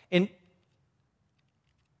 In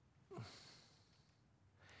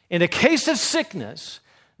the case of sickness,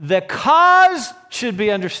 the cause should be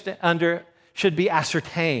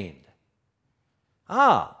ascertained.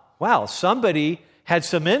 Wow, somebody had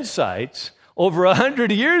some insights over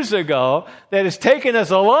 100 years ago that has taken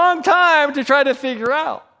us a long time to try to figure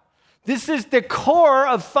out. This is the core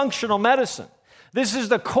of functional medicine. This is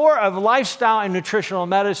the core of lifestyle and nutritional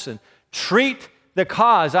medicine. Treat the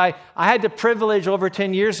cause. I had the privilege over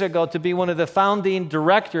 10 years ago to be one of the founding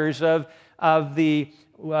directors of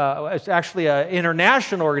it's actually an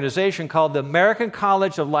international organization called the American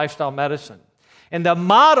College of Lifestyle Medicine. And the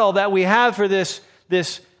model that we have for this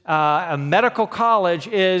medical college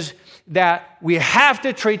is that we have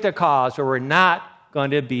to treat the cause or we're not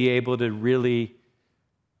going to be able to really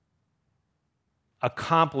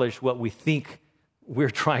accomplish what we think we're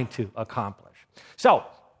trying to accomplish. So,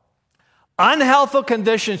 unhealthful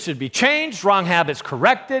conditions should be changed, wrong habits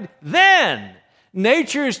corrected, then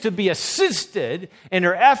nature is to be assisted in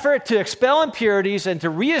her effort to expel impurities and to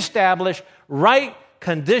reestablish right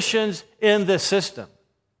conditions in the system.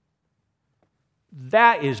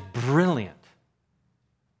 That is brilliant.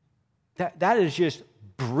 That is just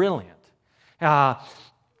brilliant. Of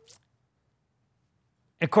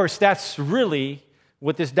course, that's really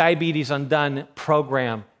what this Diabetes Undone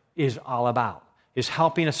program is all about, is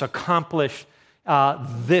helping us accomplish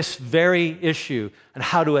this very issue and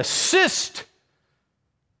how to assist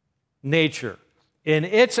nature in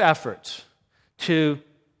its efforts to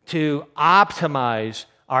optimize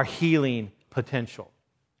our healing potential.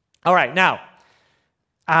 All right, now,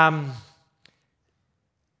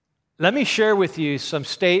 let me share with you some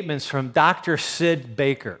statements from Dr. Sid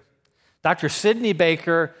Baker. Dr. Sidney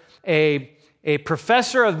Baker, a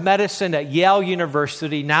professor of medicine at Yale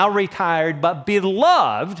University, now retired, but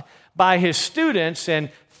beloved by his students and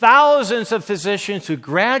thousands of physicians who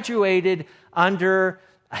graduated under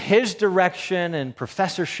his direction and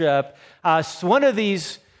professorship. One of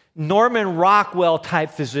these Norman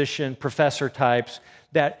Rockwell-type physician, professor types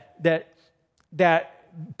that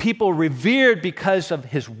people revered because of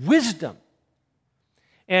his wisdom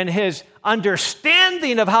and his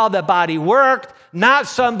understanding of how the body worked, not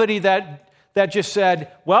somebody that just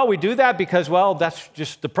said, well, we do that because, well, that's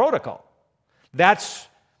just the protocol. That's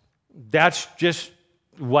just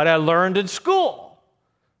what I learned in school.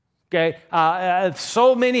 Okay,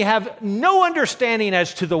 so many have no understanding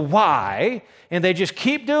as to the why, and they just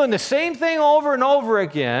keep doing the same thing over and over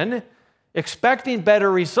again, expecting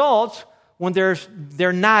better results, when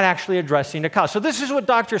they're not actually addressing the cause. So this is what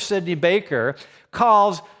Dr. Sidney Baker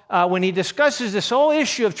calls, when he discusses this whole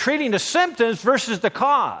issue of treating the symptoms versus the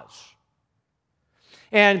cause.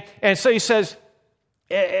 And so he says,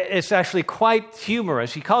 it's actually quite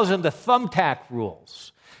humorous. He calls them the thumbtack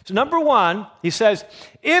rules. So number one, he says,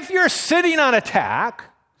 if you're sitting on a tack,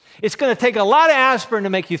 it's going to take a lot of aspirin to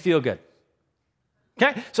make you feel good.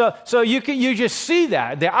 Okay? So you just see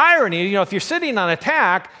that. The irony, if you're sitting on a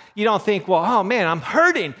tack, you don't think, well, oh man, I'm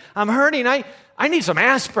hurting. I need some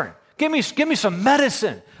aspirin. Give me some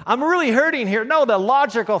medicine. I'm really hurting here. No, the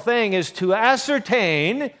logical thing is to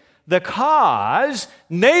ascertain the cause.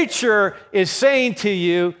 Nature is saying to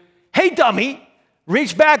you, hey, dummy,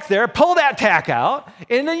 reach back there, pull that tack out,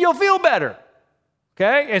 and then you'll feel better.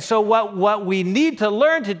 Okay? And so what we need to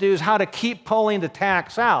learn to do is how to keep pulling the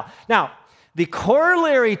tacks out. Now, the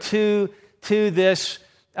corollary to this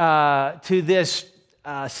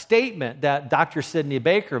statement that Dr. Sidney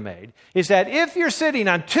Baker made is that if you're sitting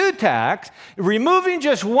on 2 tacks, removing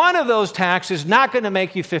just one of those tacks is not going to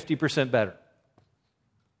make you 50% better.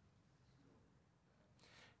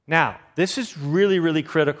 Now, this is really, really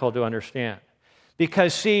critical to understand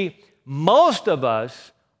because, see, most of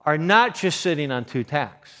us are not just sitting on 2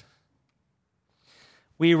 tacks.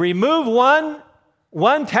 We remove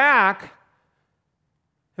one tack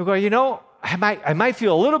and go, I might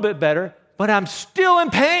feel a little bit better, but I'm still in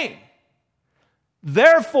pain.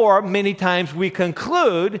 Therefore, many times we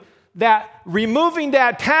conclude that removing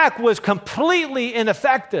that tack was completely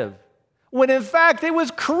ineffective, when in fact it was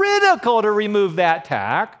critical to remove that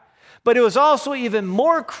tack, but it was also even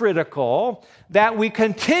more critical that we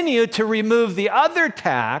continue to remove the other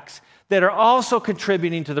tacks that are also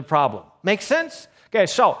contributing to the problem. Make sense? Okay,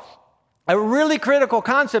 so a really critical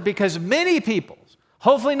concept because many people,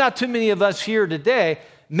 hopefully not too many of us here today,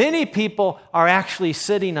 many people are actually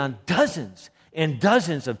sitting on dozens and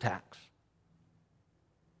dozens of tacks.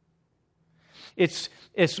 It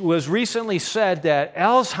was recently said that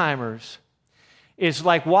Alzheimer's is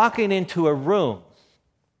like walking into a room.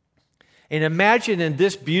 And imagine in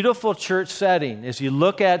this beautiful church setting, as you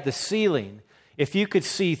look at the ceiling, if you could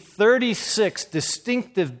see 36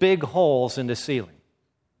 distinctive big holes in the ceiling.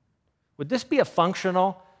 Would this be a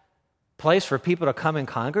functional place for people to come and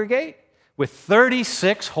congregate with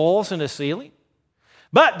 36 holes in the ceiling?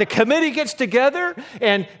 But the committee gets together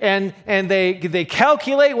and they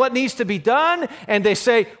calculate what needs to be done, and they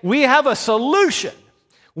say, we have a solution.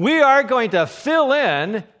 We are going to fill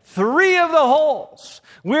in 3 of the holes.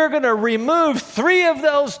 We're going to remove 3 of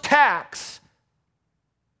those tacks.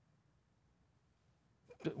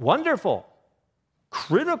 Wonderful,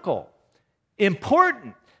 critical,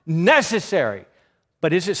 important, necessary.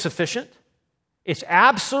 But is it sufficient? It's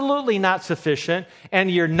absolutely not sufficient, and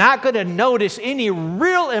you're not going to notice any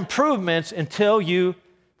real improvements until you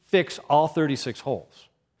fix all 36 holes.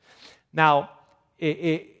 Now,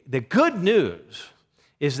 the good news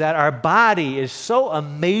is that our body is so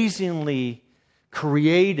amazingly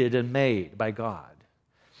created and made by God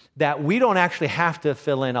that we don't actually have to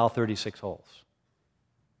fill in all 36 holes.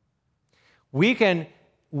 We can,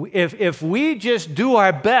 if we just do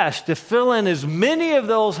our best to fill in as many of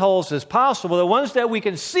those holes as possible, the ones that we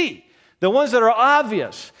can see, the ones that are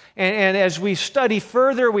obvious, and as we study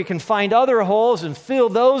further, we can find other holes and fill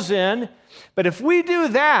those in. But if we do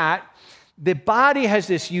that, the body has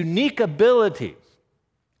this unique ability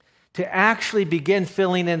to actually begin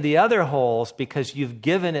filling in the other holes because you've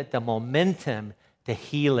given it the momentum to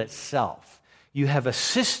heal itself. You have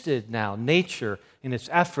assisted now nature in its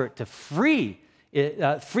effort to free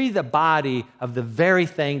the body of the very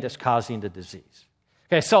thing that's causing the disease.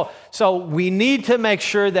 Okay, so we need to make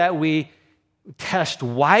sure that we test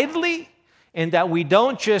widely and that we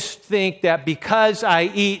don't just think that because I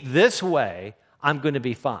eat this way, I'm going to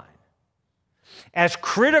be fine. As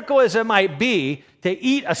critical as it might be to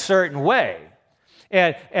eat a certain way,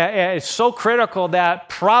 and it's so critical that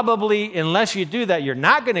probably, unless you do that, you're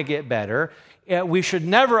not going to get better. We should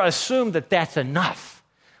never assume that that's enough.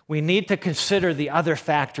 We need to consider the other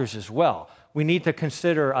factors as well. We need to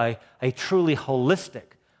consider a truly holistic,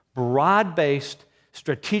 broad-based,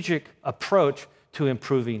 strategic approach to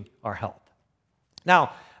improving our health.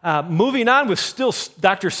 Now, moving on with still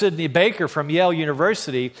Dr. Sidney Baker from Yale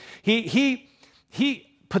University, he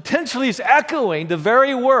potentially is echoing the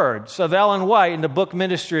very words of Ellen White in the book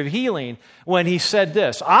Ministry of Healing when he said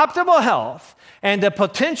this: optimal health and the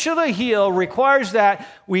potential to heal requires that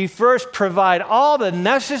we first provide all the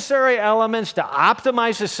necessary elements to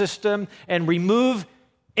optimize the system and remove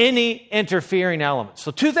any interfering elements.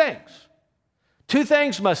 So two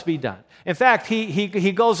things must be done. In fact,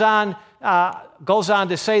 he goes on goes on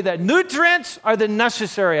to say that nutrients are the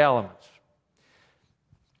necessary elements.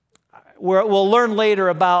 We'll learn later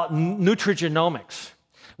about nutrigenomics.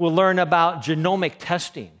 We'll learn about genomic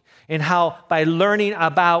testing and how by learning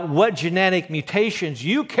about what genetic mutations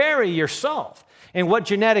you carry yourself and what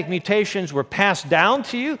genetic mutations were passed down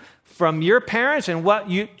to you from your parents and what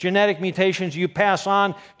genetic mutations you pass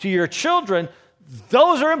on to your children,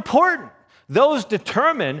 those are important. Those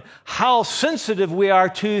determine how sensitive we are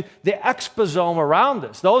to the exposome around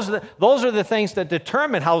us. Those are the things that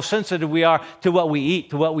determine how sensitive we are to what we eat,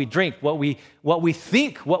 to what we drink, what we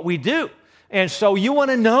think, what we do. And so you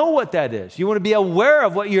want to know what that is. You want to be aware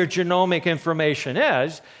of what your genomic information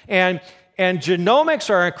is. And genomics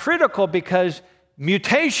are critical because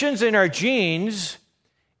mutations in our genes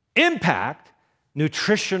impact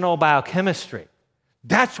nutritional biochemistry.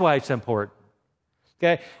 That's why it's important.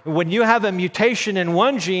 Okay? When you have a mutation in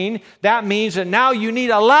one gene, that means that now you need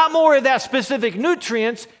a lot more of that specific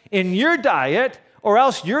nutrients in your diet, or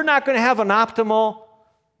else you're not going to have an optimal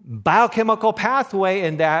biochemical pathway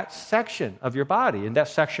in that section of your body, in that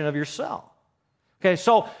section of your cell. Okay,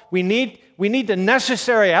 so we need the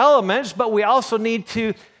necessary elements, but we also need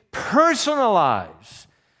to personalize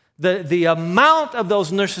the amount of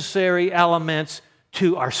those necessary elements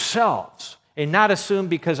to ourselves and not assume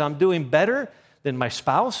because I'm doing better than my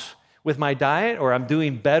spouse with my diet or I'm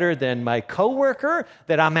doing better than my coworker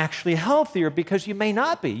that I'm actually healthier, because you may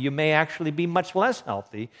not be. You may actually be much less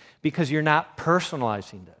healthy because you're not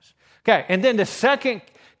personalizing this. Okay, and then the second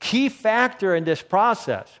key factor in this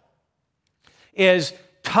process is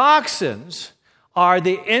toxins are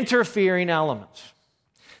the interfering elements.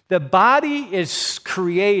 The body is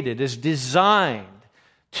designed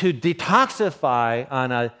to detoxify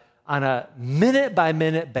on a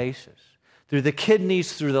minute-by-minute basis, through the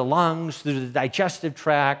kidneys, through the lungs, through the digestive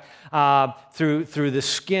tract, through the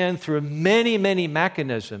skin, through many, many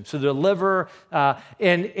mechanisms, through the liver.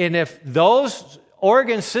 And if those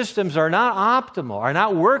organ systems are not optimal, are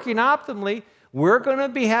not working optimally, we're going to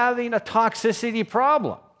be having a toxicity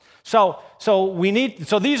problem. So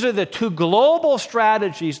these are the two global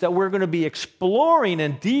strategies that we're going to be exploring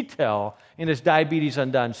in detail in this Diabetes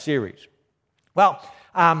Undone series. Well,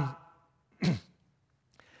 I'm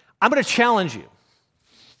going to challenge you.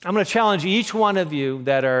 I'm going to challenge each one of you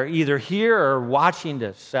that are either here or watching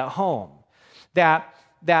this at home that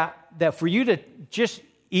for you to just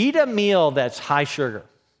eat a meal that's high sugar.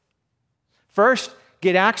 First,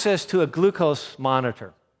 get access to a glucose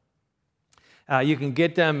monitor. You can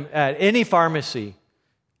get them at any pharmacy,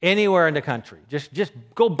 anywhere in the country. Just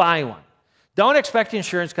go buy one. Don't expect the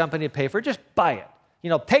insurance company to pay for it. Just buy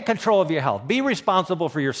it. Take control of your health. Be responsible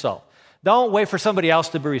for yourself. Don't wait for somebody else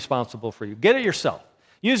to be responsible for you. Get it yourself.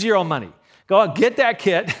 Use your own money. Go out, get that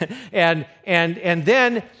kit, and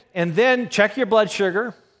then check your blood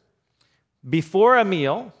sugar before a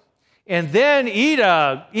meal, and then eat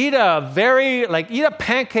a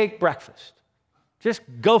pancake breakfast. Just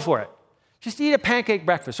go for it. Just eat a pancake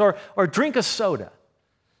breakfast, or drink a soda.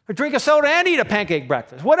 Or drink a soda and eat a pancake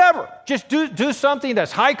breakfast. Whatever. Just do something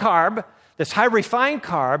that's high carb, that's high refined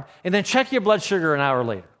carb, and then check your blood sugar an hour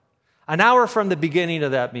later. An hour from the beginning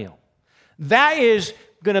of that meal. That is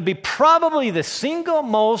going to be probably the single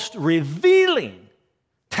most revealing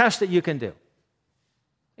test that you can do.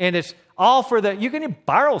 And it's all you can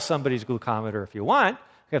borrow somebody's glucometer if you want,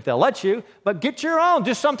 if they'll let you, but get your own.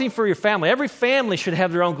 Do something for your family. Every family should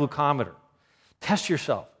have their own glucometer. Test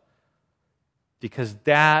yourself. Because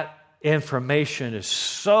that information is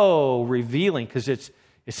so revealing, because it's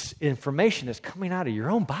information that's coming out of your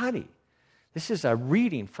own body. This is a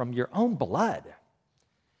reading from your own blood.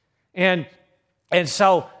 And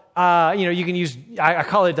so, you can use, I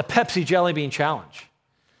call it the Pepsi Jelly Bean Challenge.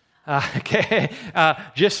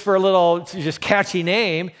 Just for a little, just catchy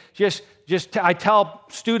name, I tell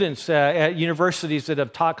students at universities that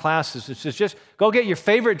have taught classes, it's just go get your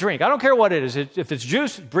favorite drink. I don't care what it is. If it's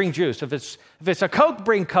juice, bring juice. If it's a Coke,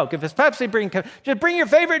 bring Coke. If it's Pepsi, bring Coke. Just bring your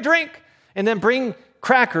favorite drink, and then bring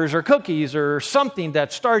crackers or cookies or something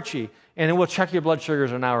that's starchy, and then we'll check your blood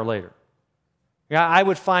sugars an hour later. Yeah, I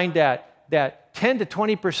would find that 10 to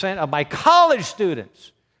 20% of my college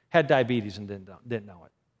students had diabetes and didn't know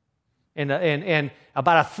it. And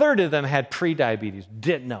about a third of them had pre-diabetes,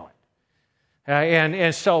 didn't know it.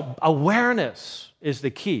 And so awareness is the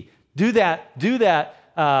key. Do that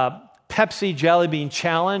Pepsi Jelly Bean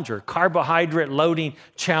Challenge or carbohydrate loading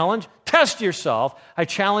challenge. Test yourself. I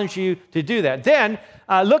challenge you to do that. Then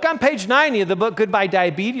look on page 90 of the book Goodbye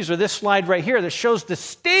Diabetes, or this slide right here that shows the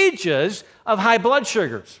stages of high blood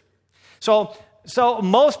sugars. So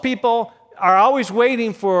most people are always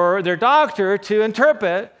waiting for their doctor to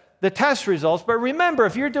interpret test results. But remember,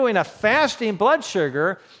 if you're doing a fasting blood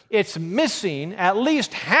sugar, it's missing at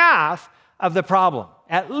least half of the problem.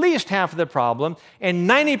 At least half of the problem. And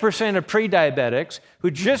 90% of pre-diabetics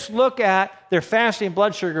who just look at their fasting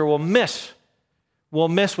blood sugar will miss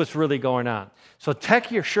what's really going on. So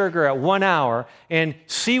check your sugar at 1 hour and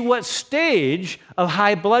see what stage of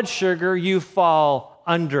high blood sugar you fall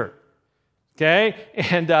under. Okay?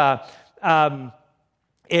 And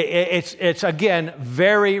it's again,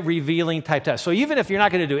 very revealing type test. So even if you're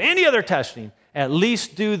not going to do any other testing, at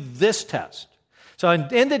least do this test. So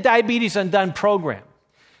in the Diabetes Undone program,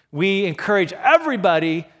 we encourage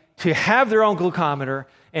everybody to have their own glucometer,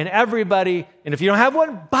 and if you don't have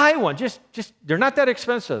one, buy one. Just they're not that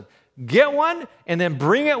expensive. Get one and then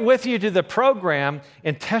bring it with you to the program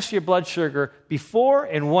and test your blood sugar before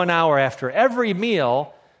and 1 hour after every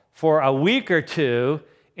meal for a week or two,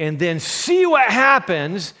 and then see what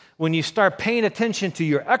happens when you start paying attention to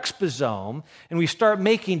your exposome and we start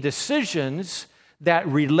making decisions that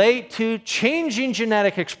relate to changing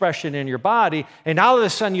genetic expression in your body, and all of a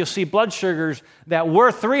sudden you'll see blood sugars that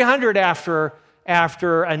were 300 after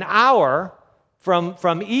an hour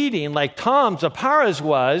from eating, like Tom's, Apara's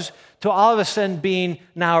was, to all of a sudden being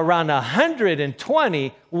now around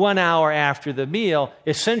 120 1 hour after the meal,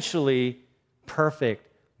 essentially perfect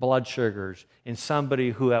blood sugars in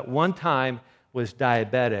somebody who at one time was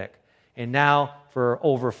diabetic, and now for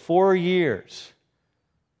over 4 years,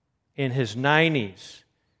 in his 90s,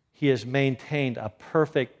 he has maintained a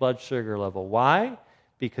perfect blood sugar level. Why?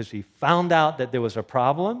 Because he found out that there was a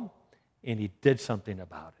problem, and he did something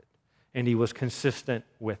about it. And he was consistent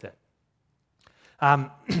with it.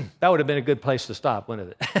 That would have been a good place to stop,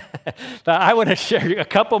 wouldn't it? But I want to share a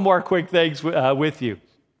couple more quick things with you.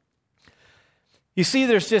 You see,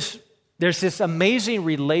 there's this amazing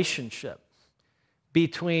relationship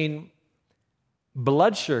between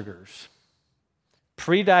blood sugars,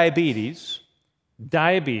 prediabetes,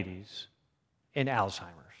 diabetes, and Alzheimer's.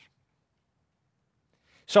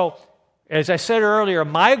 So, as I said earlier,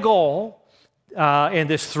 my goal in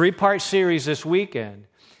this 3-part series this weekend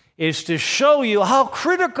is to show you how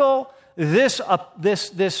critical this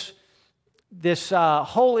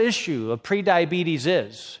whole issue of prediabetes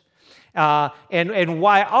is, and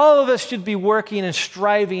why all of us should be working and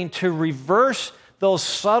striving to reverse those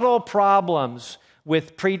subtle problems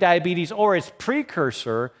with prediabetes or its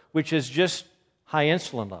precursor, which is just high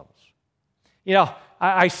insulin levels. You know,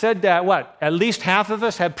 I said that, at least half of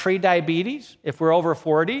us have prediabetes if we're over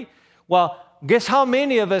 40. Well, guess how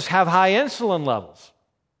many of us have high insulin levels?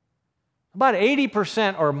 About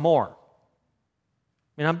 80% or more.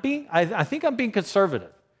 And I think I'm being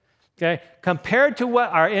conservative. Okay? Compared to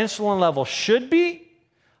what our insulin level should be,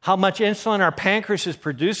 how much insulin our pancreas is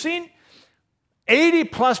producing,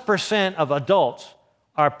 80+% of adults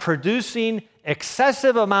are producing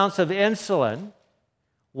excessive amounts of insulin.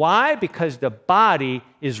 Why? Because the body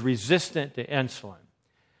is resistant to insulin.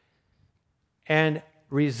 And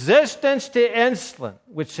resistance to insulin,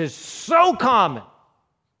 which is so common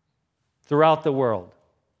throughout the world,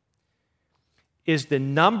 is the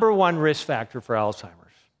number one risk factor for Alzheimer's.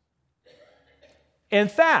 In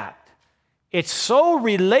fact, it's so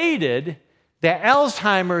related that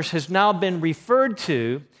Alzheimer's has now been referred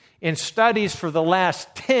to in studies for the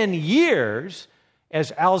last 10 years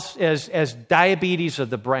as diabetes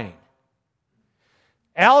of the brain.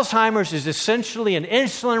 Alzheimer's is essentially an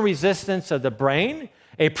insulin resistance of the brain,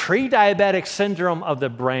 a pre-diabetic syndrome of the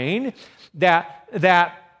brain that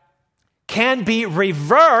can be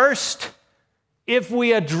reversed if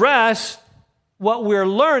we address what we're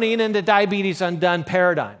learning in the Diabetes Undone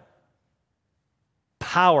paradigm.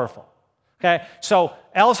 Powerful. Okay, so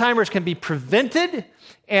Alzheimer's can be prevented,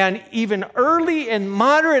 and even early and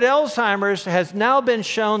moderate Alzheimer's has now been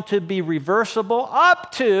shown to be reversible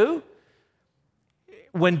up to,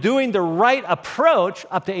 when doing the right approach,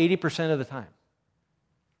 up to 80% of the time.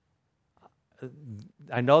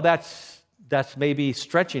 I know that's maybe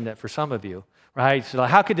stretching it for some of you, right? So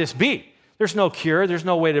how could this be? There's no cure. There's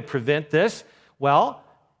no way to prevent this. Well,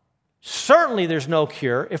 certainly there's no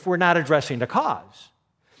cure if we're not addressing the cause.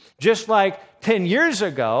 Just like 10 years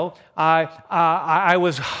ago, I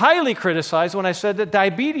was highly criticized when I said that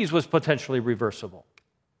diabetes was potentially reversible.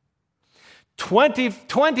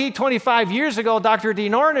 25 years ago, Dr.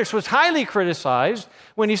 Dean Ornish was highly criticized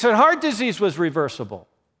when he said heart disease was reversible.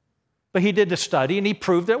 But he did the study and he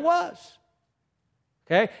proved it was.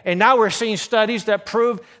 Okay? And now we're seeing studies that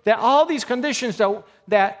prove that all these conditions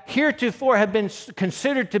that heretofore have been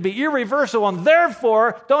considered to be irreversible and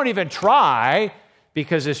therefore don't even try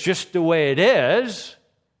because it's just the way it is.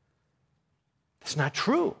 It's not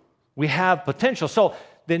true. We have potential. So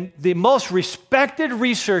the most respected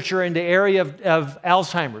researcher in the area of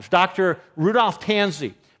Alzheimer's, Dr. Rudolf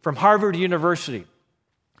Tanzi from Harvard University.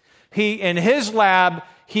 In his lab,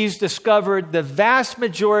 he's discovered the vast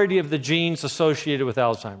majority of the genes associated with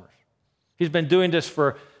Alzheimer's. He's been doing this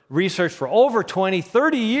for research for over 20,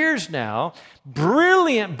 30 years now.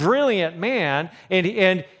 Brilliant, brilliant man.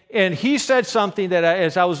 And he said something that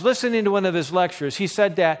as I was listening to one of his lectures, he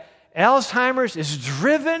said that Alzheimer's is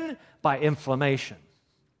driven by inflammation.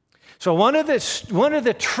 So one of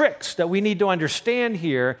the tricks that we need to understand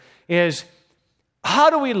here is, how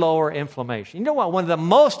do we lower inflammation? You know what one of the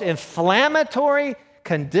most inflammatory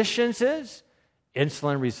conditions is?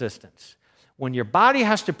 Insulin resistance. When your body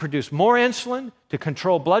has to produce more insulin to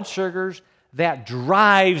control blood sugars, that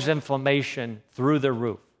drives inflammation through the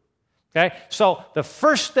roof. Okay? So the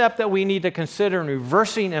first step that we need to consider in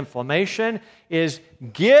reversing inflammation is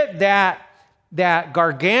get that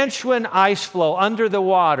gargantuan ice flow under the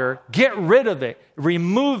water, get rid of it,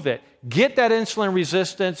 remove it, get that insulin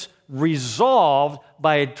resistance resolved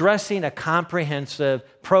by addressing a comprehensive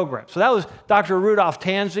program. So that was Dr. Rudolf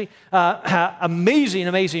Tanzi, amazing,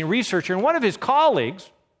 amazing researcher. And one of his colleagues,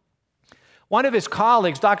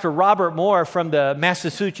 Dr. Robert Moore from the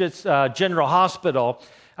Massachusetts General Hospital,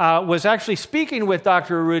 was actually speaking with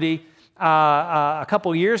Dr. Rudy a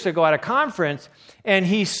couple years ago at a conference, and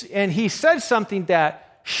he said something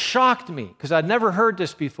that shocked me because I'd never heard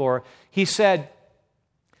this before. He said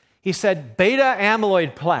beta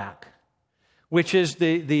amyloid plaque, which is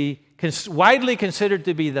the widely considered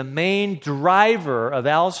to be the main driver of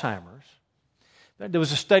Alzheimer's. There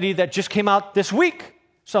was a study that just came out this week,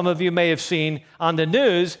 some of you may have seen on the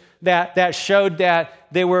news, that showed that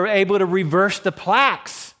they were able to reverse the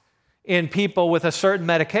plaques in people with a certain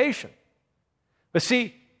medication. But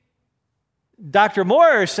see, Dr.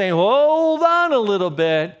 Moore is saying, hold on a little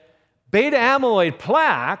bit. Beta amyloid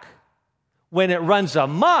plaque, when it runs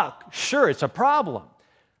amok, sure, it's a problem.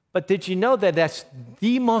 But did you know that that's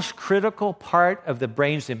the most critical part of the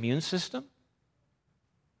brain's immune system?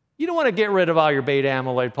 You don't want to get rid of all your beta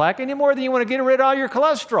amyloid plaque any more than you want to get rid of all your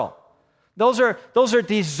cholesterol. Those are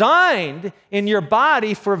designed in your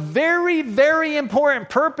body for very, very important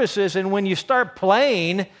purposes. And when you start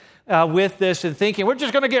playing with this and thinking, we're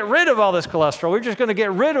just going to get rid of all this cholesterol, we're just going to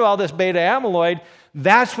get rid of all this beta amyloid,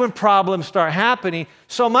 that's when problems start happening.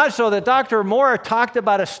 So much so that Dr. Moore talked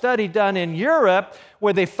about a study done in Europe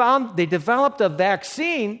where they developed a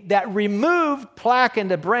vaccine that removed plaque in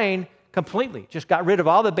the brain completely, just got rid of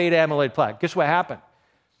all the beta amyloid plaque. Guess what happened?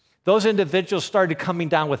 Those individuals started coming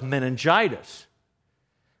down with meningitis.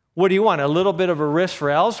 What do you want, a little bit of a risk for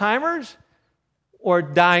Alzheimer's or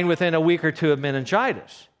dying within a week or two of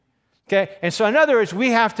meningitis? Okay, and so in other words, we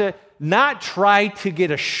have to not try to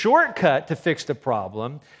get a shortcut to fix the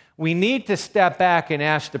problem. We need to step back and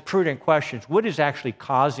ask the prudent questions. What is actually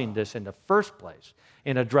causing this in the first place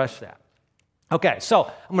and address that? Okay,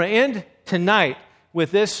 so I'm going to end tonight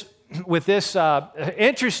with this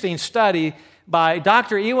interesting study by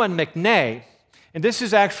Dr. Ewan McNay. And this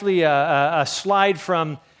is actually a slide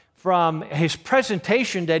from his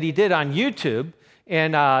presentation that he did on YouTube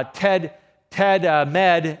in TED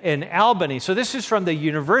Med in Albany. So this is from the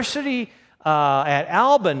University at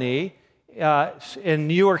Albany in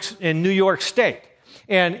New York State.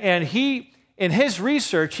 And he, in his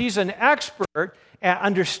research, he's an expert at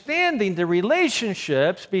understanding the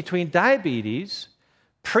relationships between diabetes,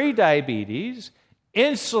 prediabetes,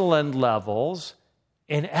 insulin levels,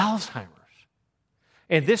 and Alzheimer's.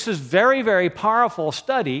 And this is very, very powerful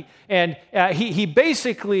study. And he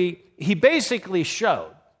basically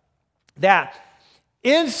showed that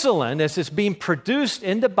insulin, as it's being produced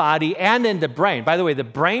in the body and in the brain. By the way, the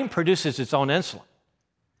brain produces its own insulin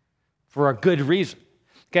for a good reason.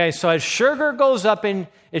 Okay, so as sugar goes up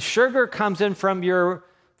as sugar comes in from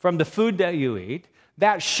the food that you eat,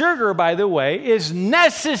 that sugar, by the way, is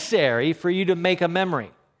necessary for you to make a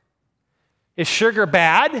memory. Is sugar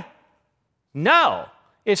bad? No,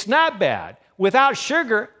 it's not bad. Without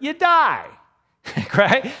sugar, you die.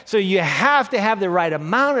 Right? So you have to have the right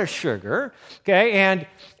amount of sugar. Okay,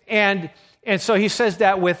 and so he says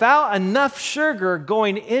that without enough sugar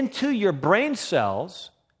going into your brain cells,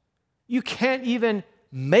 you can't even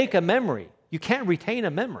make a memory. You can't retain a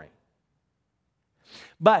memory.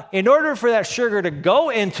 But in order for that sugar to go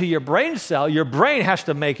into your brain cell, your brain has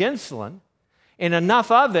to make insulin, and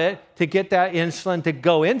enough of it to get that insulin to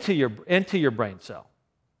go into your brain cell.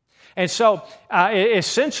 And so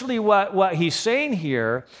essentially what he's saying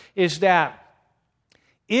here is that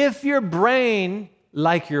if your brain,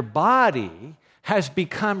 like your body, has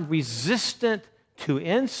become resistant to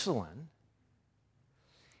insulin,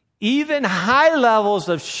 even high levels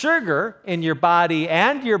of sugar in your body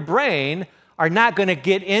and your brain are not going to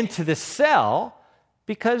get into the cell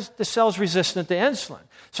because the cell's resistant to insulin.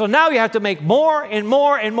 So now you have to make more and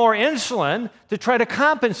more and more insulin to try to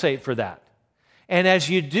compensate for that. And as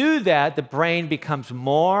you do that, the brain becomes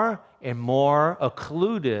more and more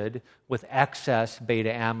occluded with excess beta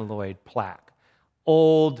amyloid plaque.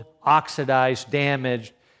 Old, oxidized,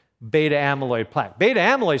 damaged beta amyloid plaque. Beta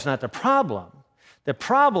amyloid is not the problem. The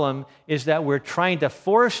problem is that we're trying to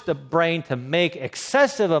force the brain to make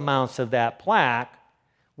excessive amounts of that plaque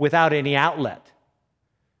without any outlet.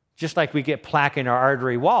 Just like we get plaque in our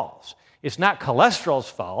artery walls. It's not cholesterol's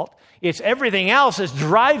fault. It's everything else that's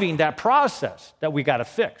driving that process that we got to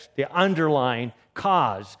fix, the underlying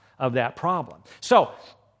cause of that problem. So,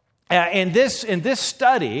 in this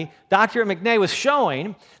study, Dr. McNay was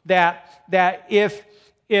showing that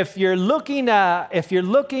if you're looking at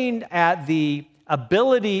the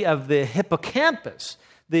ability of the hippocampus,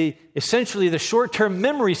 essentially the short-term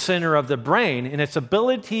memory center of the brain, and its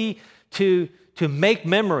ability to make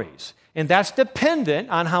memories, and that's dependent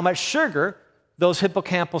on how much sugar those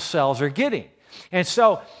hippocampal cells are getting. And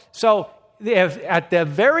so at the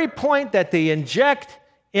very point that they inject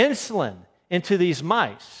insulin into these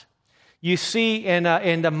mice, you see in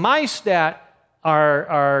the mice that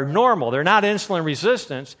are normal, they're not insulin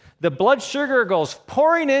resistant, the blood sugar goes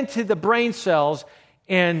pouring into the brain cells,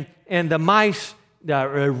 and the mice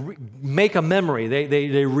make a memory.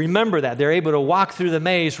 They remember that. They're able to walk through the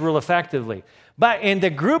maze real effectively. But in the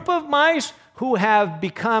group of mice who have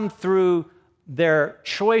become, through their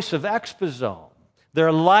choice of exposome,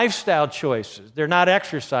 their lifestyle choices, they're not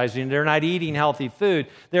exercising, they're not eating healthy food,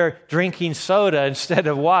 they're drinking soda instead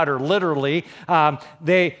of water, literally,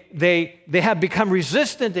 they have become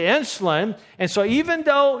resistant to insulin, and so even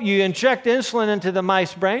though you inject insulin into the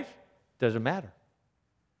mice brain, it doesn't matter.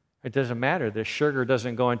 It doesn't matter. The sugar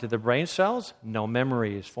doesn't go into the brain cells, no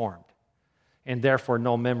memory is formed. And therefore,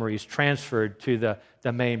 no memory is transferred to the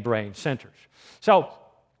main brain centers. So,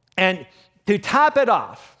 and to top this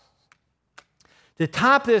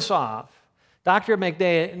off, Dr.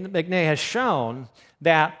 McNay has shown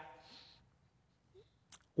that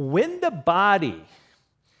when the body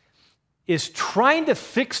is trying to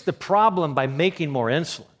fix the problem by making more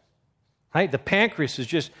insulin, right? The pancreas is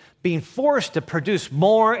just being forced to produce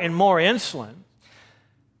more and more insulin.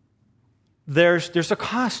 There's a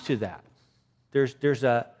cost to that. There's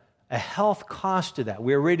a health cost to that.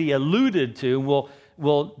 We already alluded to,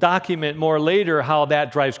 we'll document more later how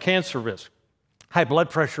that drives cancer risk, high blood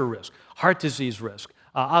pressure risk, heart disease risk,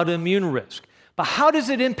 autoimmune risk. But how does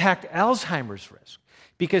it impact Alzheimer's risk?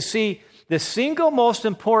 Because, see, the single most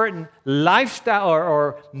important lifestyle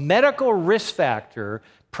or medical risk factor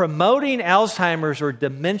promoting Alzheimer's or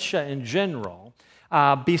dementia in general,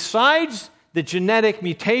 besides the genetic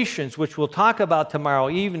mutations, which we'll talk about tomorrow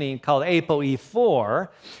evening, called ApoE4,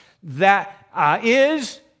 that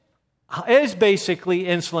is basically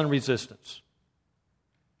insulin resistance.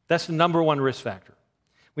 That's the number one risk factor.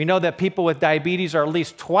 We know that people with diabetes are at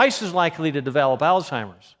least twice as likely to develop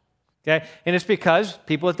Alzheimer's. Okay? And it's because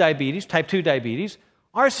people with diabetes, type 2 diabetes,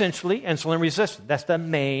 are essentially insulin resistant. That's the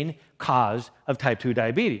main cause of type 2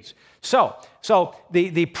 diabetes. So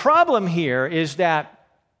the problem here is that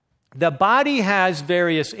the body has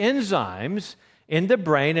various enzymes in the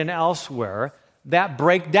brain and elsewhere that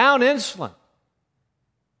break down insulin.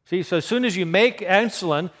 See, so as soon as you make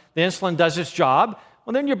insulin, the insulin does its job.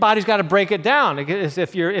 Well, then your body's got to break it down.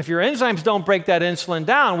 If your enzymes don't break that insulin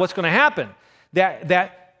down, what's going to happen?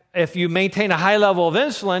 That if you maintain a high level of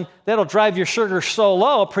insulin, that'll drive your sugar so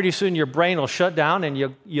low, pretty soon your brain will shut down and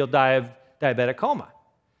you'll die of diabetic coma,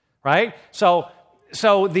 right? So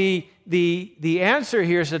the answer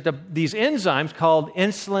here is that these enzymes called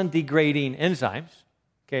insulin-degrading enzymes,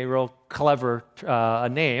 okay, real clever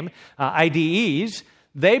name, IDEs,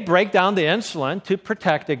 they break down the insulin to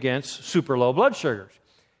protect against super low blood sugars.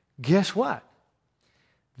 Guess what?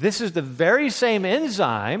 This is the very same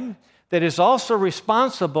enzyme that is also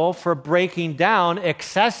responsible for breaking down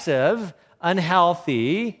excessive,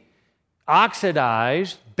 unhealthy,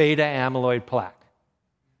 oxidized beta amyloid plaque,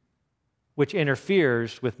 which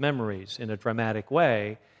interferes with memories in a dramatic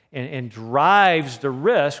way and drives the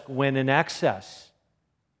risk when in excess.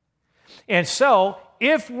 And so,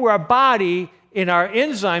 if our body and our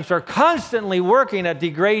enzymes are constantly working at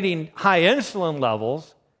degrading high insulin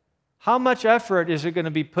levels, how much effort is it going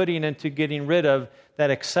to be putting into getting rid of that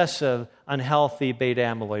excessive, unhealthy beta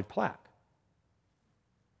amyloid plaque?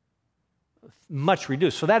 Much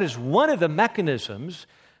reduced. So that is one of the mechanisms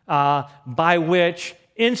by which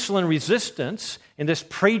insulin resistance and this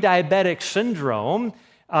pre-diabetic syndrome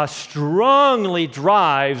strongly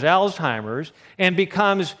drives Alzheimer's and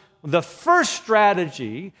becomes the first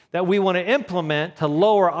strategy that we want to implement to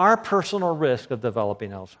lower our personal risk of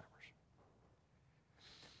developing Alzheimer's.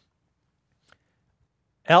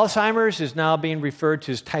 Alzheimer's is now being referred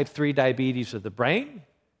to as type 3 diabetes of the brain.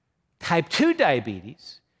 Type 2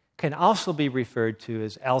 diabetes can also be referred to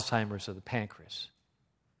as Alzheimer's of the pancreas.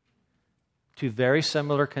 Two very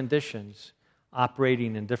similar conditions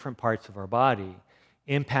operating in different parts of our body,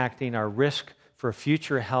 impacting our risk for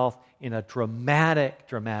future health in a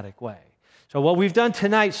dramatic way. So what we've done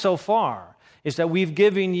tonight so far is that we've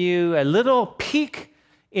given you a little peek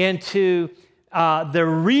into the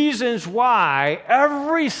reasons why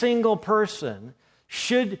every single person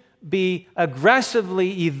should be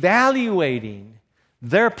aggressively evaluating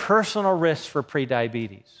their personal risk for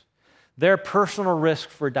prediabetes, their personal risk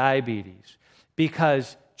for diabetes,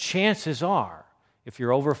 because chances are, if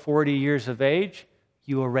you're over 40 years of age,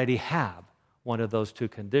 you already have one of those two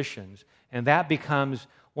conditions, and that becomes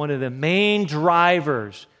one of the main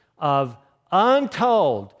drivers of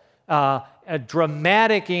untold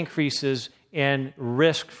dramatic increases in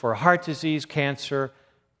risk for heart disease, cancer,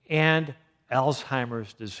 and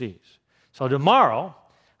Alzheimer's disease. So tomorrow,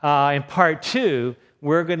 in part 2,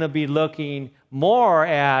 we're going to be looking more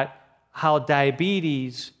at how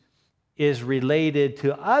diabetes is related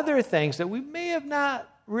to other things that we may have not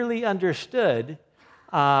really understood,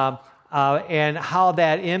 and how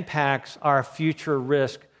that impacts our future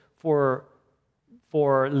risk for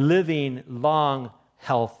living long,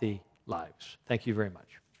 healthy lives. Thank you very much.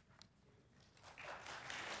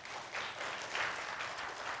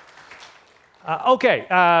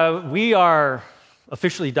 We are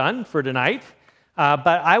officially done for tonight. But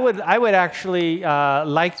I would actually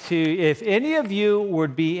like to, if any of you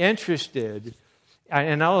would be interested, and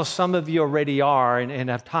I know some of you already are and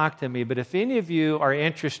have talked to me, but if any of you are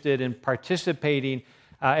interested in participating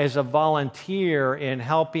as a volunteer in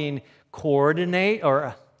helping coordinate,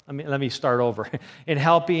 or let me start over, in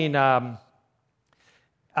helping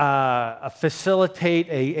facilitate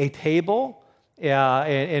a table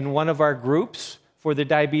in one of our groups for the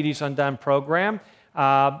Diabetes Undone program,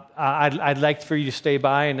 I'd like for you to stay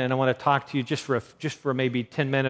by, and I want to talk to you just for maybe 10 minutes.